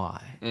him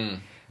why.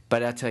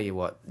 But I tell you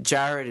what,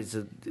 Jared is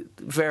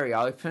very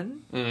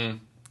open.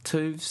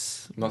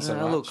 Tuves, not so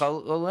much. Look,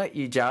 I'll let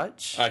you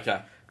judge.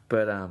 Okay.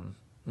 But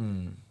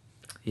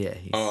yeah.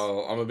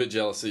 I'm a bit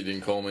jealous that you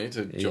didn't call me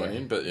to join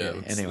in, but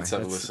anyway, let's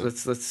have a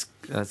listen.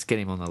 Let's get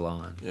him on the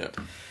line.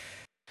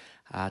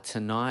 Yeah.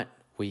 Tonight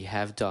we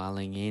have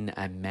dialing in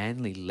a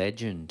Manly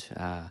legend,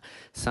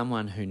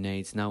 someone who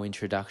needs no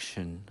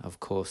introduction, of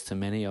course, to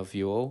many of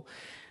you all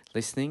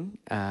listening,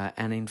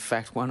 and in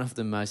fact one of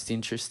the most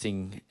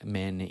interesting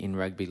men in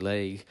rugby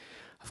league.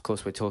 Of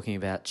course, we're talking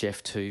about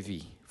Jeff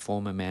Tuvey,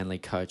 former Manly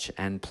coach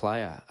and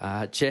player.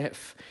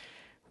 Jeff,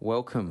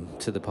 welcome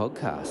to the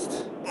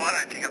podcast. Well, I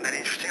don't think I'm that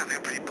interesting. I think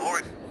I'm pretty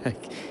boring.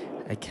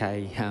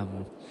 Okay.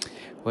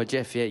 Well,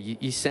 Jeff,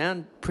 you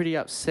sound pretty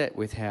upset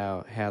with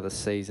how the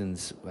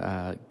season's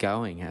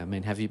going. I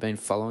mean, have you been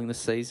following the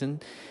season?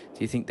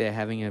 Do you think they're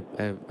having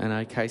an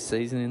okay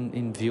season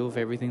in view of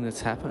everything that's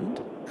happened?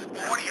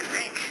 What do you think?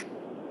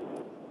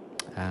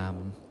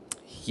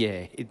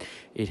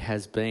 It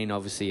has been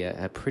obviously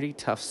a pretty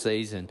tough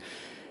season.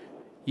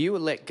 You were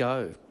let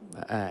go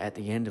at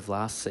the end of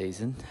last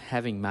season,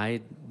 having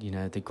made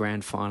the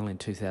grand final in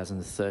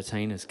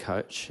 2013 as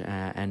coach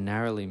and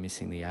narrowly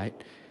missing the 8.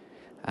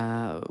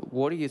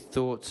 What are your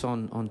thoughts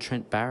on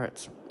Trent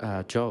Barrett's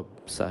job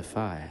so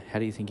far? How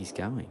do you think he's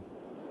going?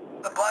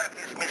 The bloke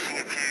is missing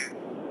a few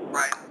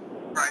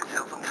brain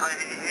cells. I'm telling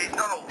you, he's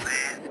not all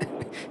there.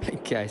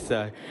 Okay,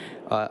 so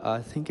I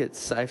think it's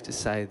safe to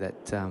say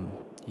that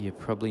you're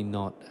probably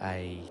not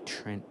a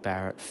Trent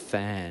Barrett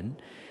fan.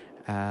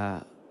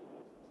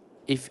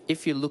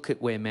 If you look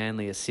at where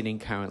Manly are sitting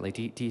currently,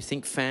 do you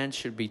think fans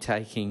should be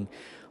taking,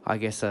 I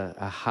guess,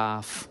 a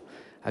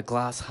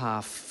glass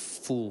half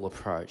full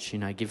approach?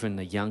 Given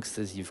the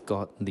youngsters you've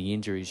got, the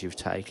injuries you've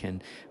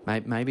taken,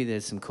 maybe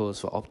there's some cause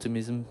for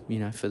optimism,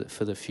 for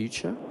the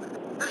future.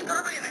 There's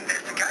got to be an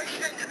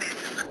investigation into this.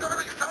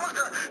 Someone's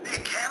got to be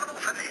accountable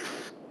for this.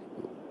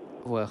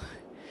 Well,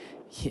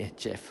 yeah,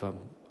 Jeff.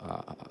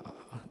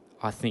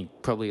 I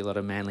think probably a lot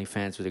of Manly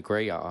fans would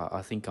agree.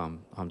 I think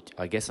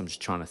I guess I'm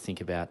just trying to think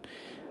about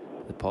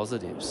the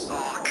positives.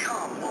 Oh,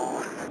 come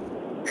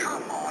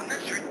on,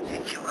 that's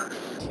ridiculous.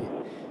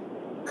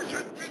 That's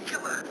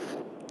ridiculous.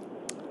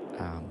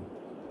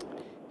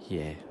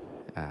 Yeah.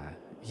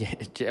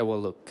 Well,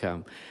 look,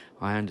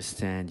 I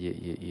understand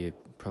you're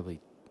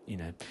probably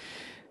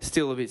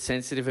still a bit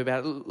sensitive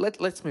about it.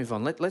 Let's move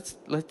on. Let's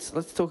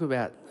talk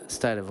about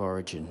State of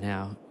Origin.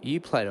 Now, you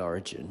played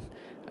Origin.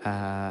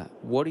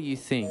 What do you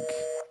think?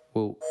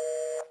 Well,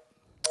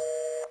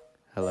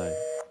 hello,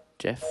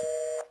 Jeff.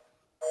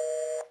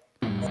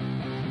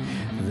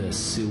 The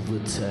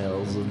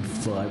Silvertails and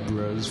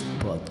Fibros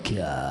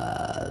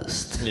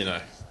podcast.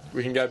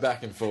 We can go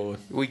back and forward.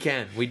 We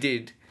can. We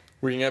did.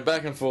 We can go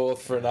back and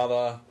forth for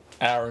another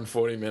hour and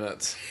 40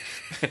 minutes.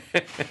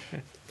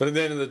 But at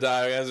the end of the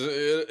day,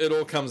 it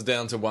all comes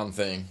down to one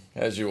thing,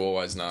 as you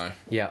always know.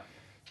 Yeah.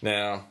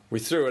 Now, we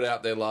threw it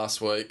out there last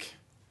week.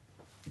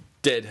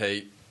 Dead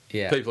heat.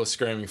 Yeah. People are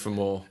screaming for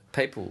more.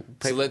 People.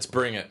 So let's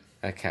bring it.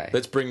 Okay.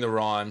 Let's bring the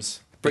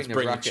rhymes. Bring the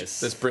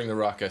ruckus. Let's bring the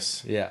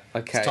ruckus. Yeah.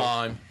 Okay. It's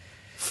time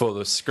for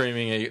the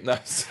screaming... No,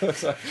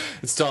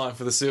 it's time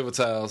for the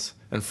Silvertails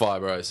and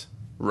Fibros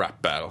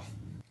rap battle.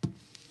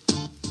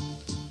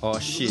 Oh,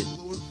 shit.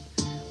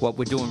 What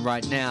we're doing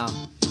right now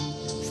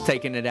is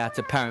taking it out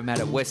to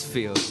Parramatta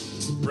Westfield.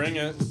 Bring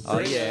it.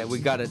 We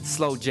got it.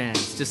 Slow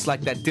jams, just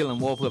like that Dylan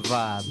Warbler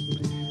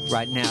vibe.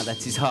 Right now,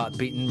 that's his heart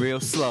beating real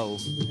slow.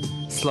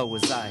 Slow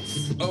as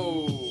ice.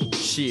 Oh.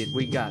 Shit,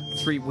 we got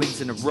 3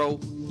 wins in a row.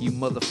 You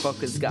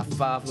motherfuckers got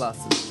 5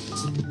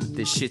 losses.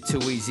 This shit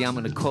too easy. I'm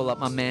gonna call up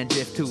my man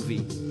Jeff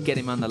Tuvey. Get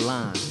him on the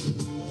line.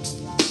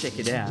 Check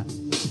it out.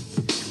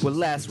 Well,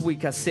 last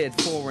week I said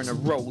 4 in a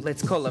row.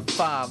 Let's call it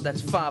 5.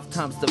 That's 5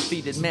 times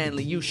defeated.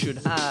 Manly, you should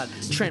hide.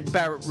 Trent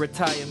Barrett,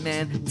 retire,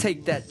 man.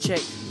 Take that check,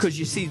 cause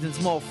your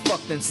season's more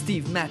fucked than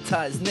Steve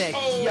Mattai's neck.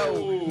 Oh.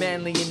 Yo,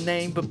 Manly in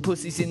name, but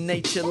pussy's in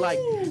nature. Like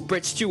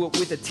Brett Stewart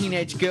with a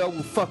teenage girl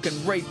will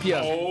fucking rape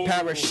ya. Oh.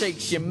 Para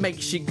shakes you,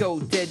 makes you go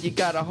dead. You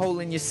got a hole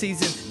in your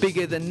season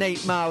bigger than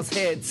 8 Miles'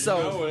 head.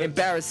 So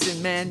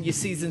embarrassing, man. Your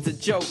season's a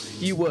joke.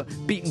 You were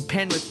beating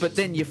Penrith, but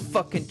then you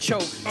fucking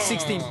choked.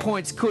 16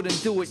 points,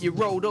 couldn't do it. You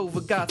rolled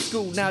over, got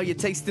school. Now you're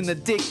tasting the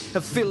dick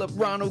of Philip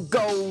Ronald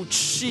Gold.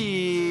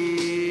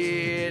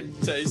 Shit.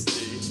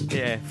 Tasty.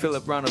 Yeah,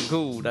 Philip Ronald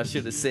Gould, I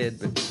should have said,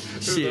 but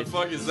Who shit. the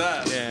fuck is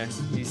that? Yeah,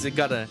 he's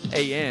got a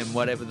AM,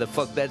 whatever the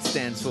fuck that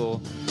stands for.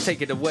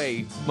 Take it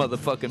away,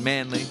 motherfucking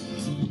Manly.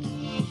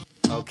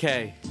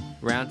 Okay,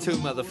 round 2,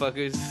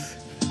 motherfuckers.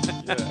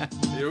 Yeah,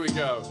 here we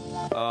go.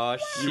 Oh,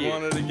 shit. You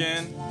want it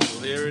again?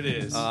 Well, here it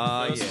is.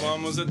 First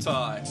one was a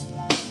tie.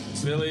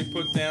 Billy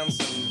put down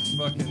some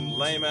fucking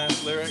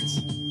lame-ass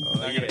lyrics.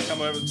 They're gonna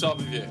come over the top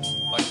of you.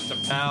 Like to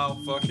pow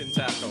fucking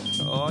tackle.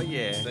 Oh,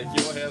 yeah. Take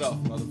your head off,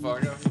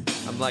 motherfucker.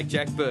 I'm like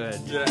Jack Bird.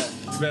 Yeah,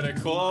 you better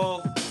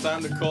call.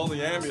 Time to call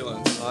the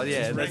ambulance. Oh,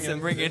 yeah, It's that's him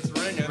ringing. It's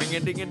ringing.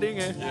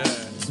 Ring-a-ding-a-dinger. Yeah.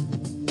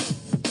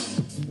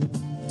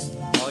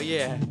 Oh,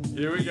 yeah.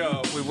 Here we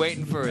go. We're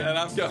waiting for it. And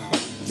I'm going.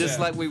 Just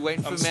like we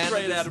waiting for I'm Manly.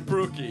 straight out of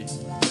Brookie.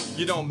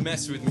 You don't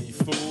mess with me,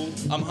 fool.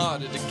 I'm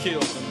harder to kill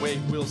than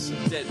Wade Wilson,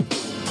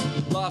 Deadpool.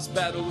 Last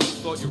battle, you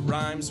thought your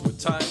rhymes were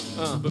tight,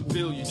 but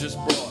Bill, you just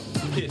brought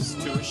piss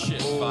to a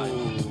shit fight.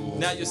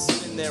 Now you're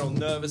sitting there all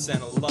nervous and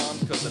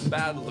alarmed, cause the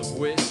battle of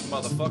wits,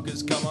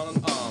 motherfuckers come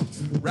unarmed.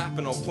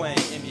 Rapping or playing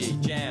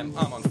NBA Jam,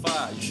 I'm on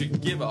fire. You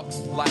should give up,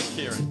 like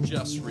here and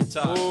just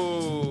retire.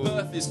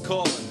 Perth is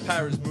calling,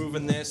 Para's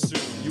moving there soon.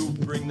 You'll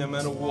bring them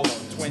an award,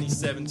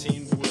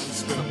 2017 wooden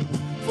spoon.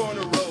 4 in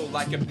a row,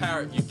 like a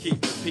parrot, you keep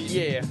repeating.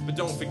 Yeah. But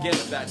don't forget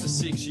about the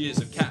 6 years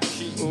of cap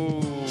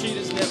cheating.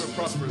 Cheaters never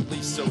prosper, at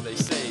least so they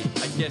say.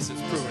 I guess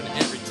it's proven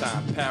every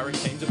time Para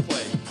came to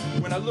play.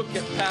 When I look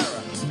at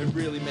Para, it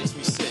really makes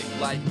me sick.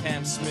 Like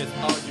Cam Smith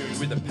arguing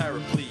with a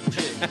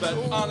paraplegic. But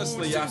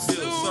honestly, I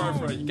feel sorry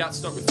for her. You got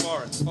stuck with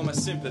foreign. All my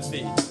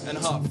sympathy and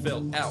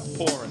heartfelt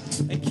outpouring.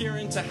 And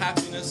Kieran to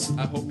happiness,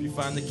 I hope you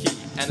find the key.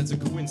 And it's a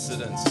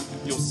coincidence,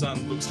 your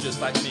son looks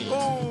just like me.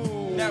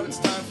 Now it's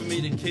time for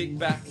me to kick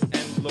back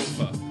and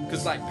loafer.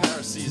 Cause like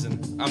Para season,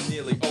 I'm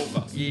nearly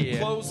over. Yeah.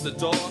 Close the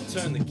door,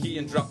 turn the key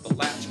and drop the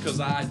latch. Cause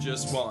I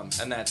just won.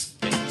 And that's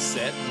game,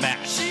 set,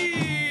 match. Shit.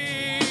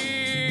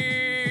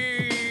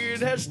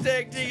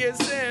 Hashtag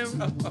DSM.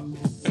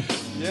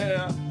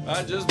 Yeah,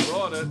 I just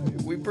brought it.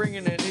 We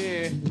bringing it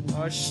here.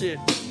 Oh shit.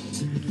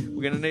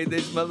 We're gonna need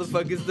these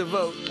motherfuckers to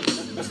vote.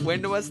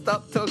 When do I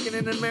stop talking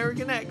in an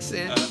American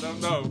accent? I don't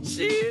know.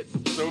 Shit.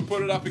 So we'll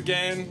put it up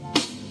again.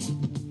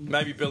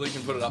 Maybe Billy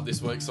can put it up this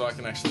week so I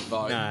can actually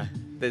vote. Nah,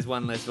 there's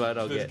one less vote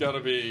I'll There's get. got to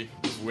be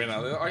a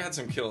winner. I had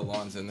some killer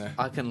lines in there.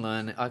 I can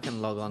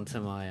log on to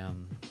my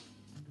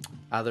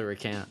other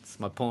accounts,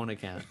 my porn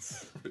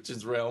accounts.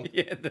 Richard's Realm.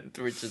 Yeah, the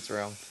Richard's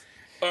Realm.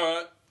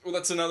 Alright, well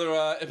that's another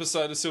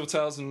episode of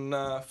Silvertails and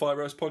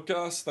Fibros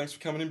podcast. Thanks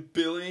for coming in,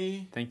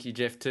 Billy. Thank you,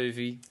 Jeff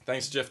Tuvey.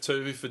 Thanks, Jeff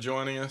Tuvey, for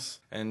joining us.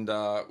 And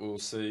we'll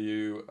see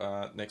you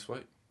next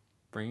week.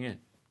 Bring it.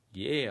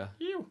 Yeah.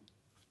 You.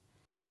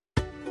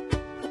 Put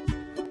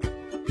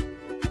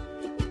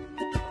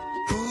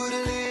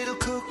a little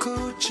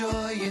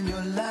CocoJoy in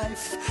your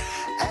life.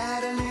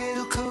 Add a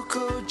little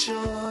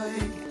CocoJoy.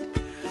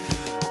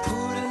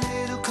 Put a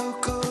little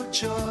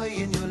CocoJoy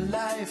in your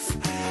life.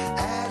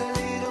 Add a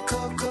little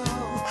CocoJoy.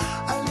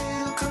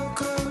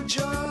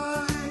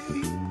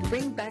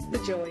 Bring back the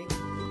joy.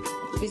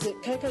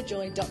 Visit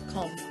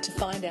CocoJoy.com to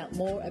find out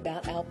more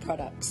about our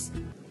products.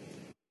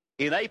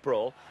 In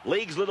April,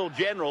 League's little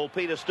general,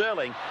 Peter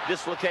Sterling,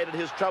 dislocated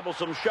his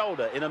troublesome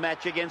shoulder in a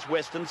match against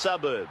Western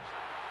Suburbs.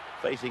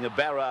 Facing a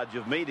barrage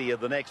of media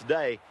the next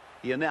day,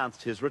 he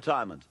announced his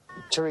retirement.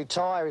 To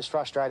retire is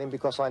frustrating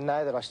because I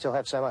know that I still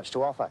have so much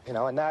to offer. You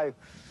know, I know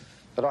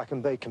that I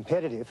can be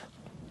competitive.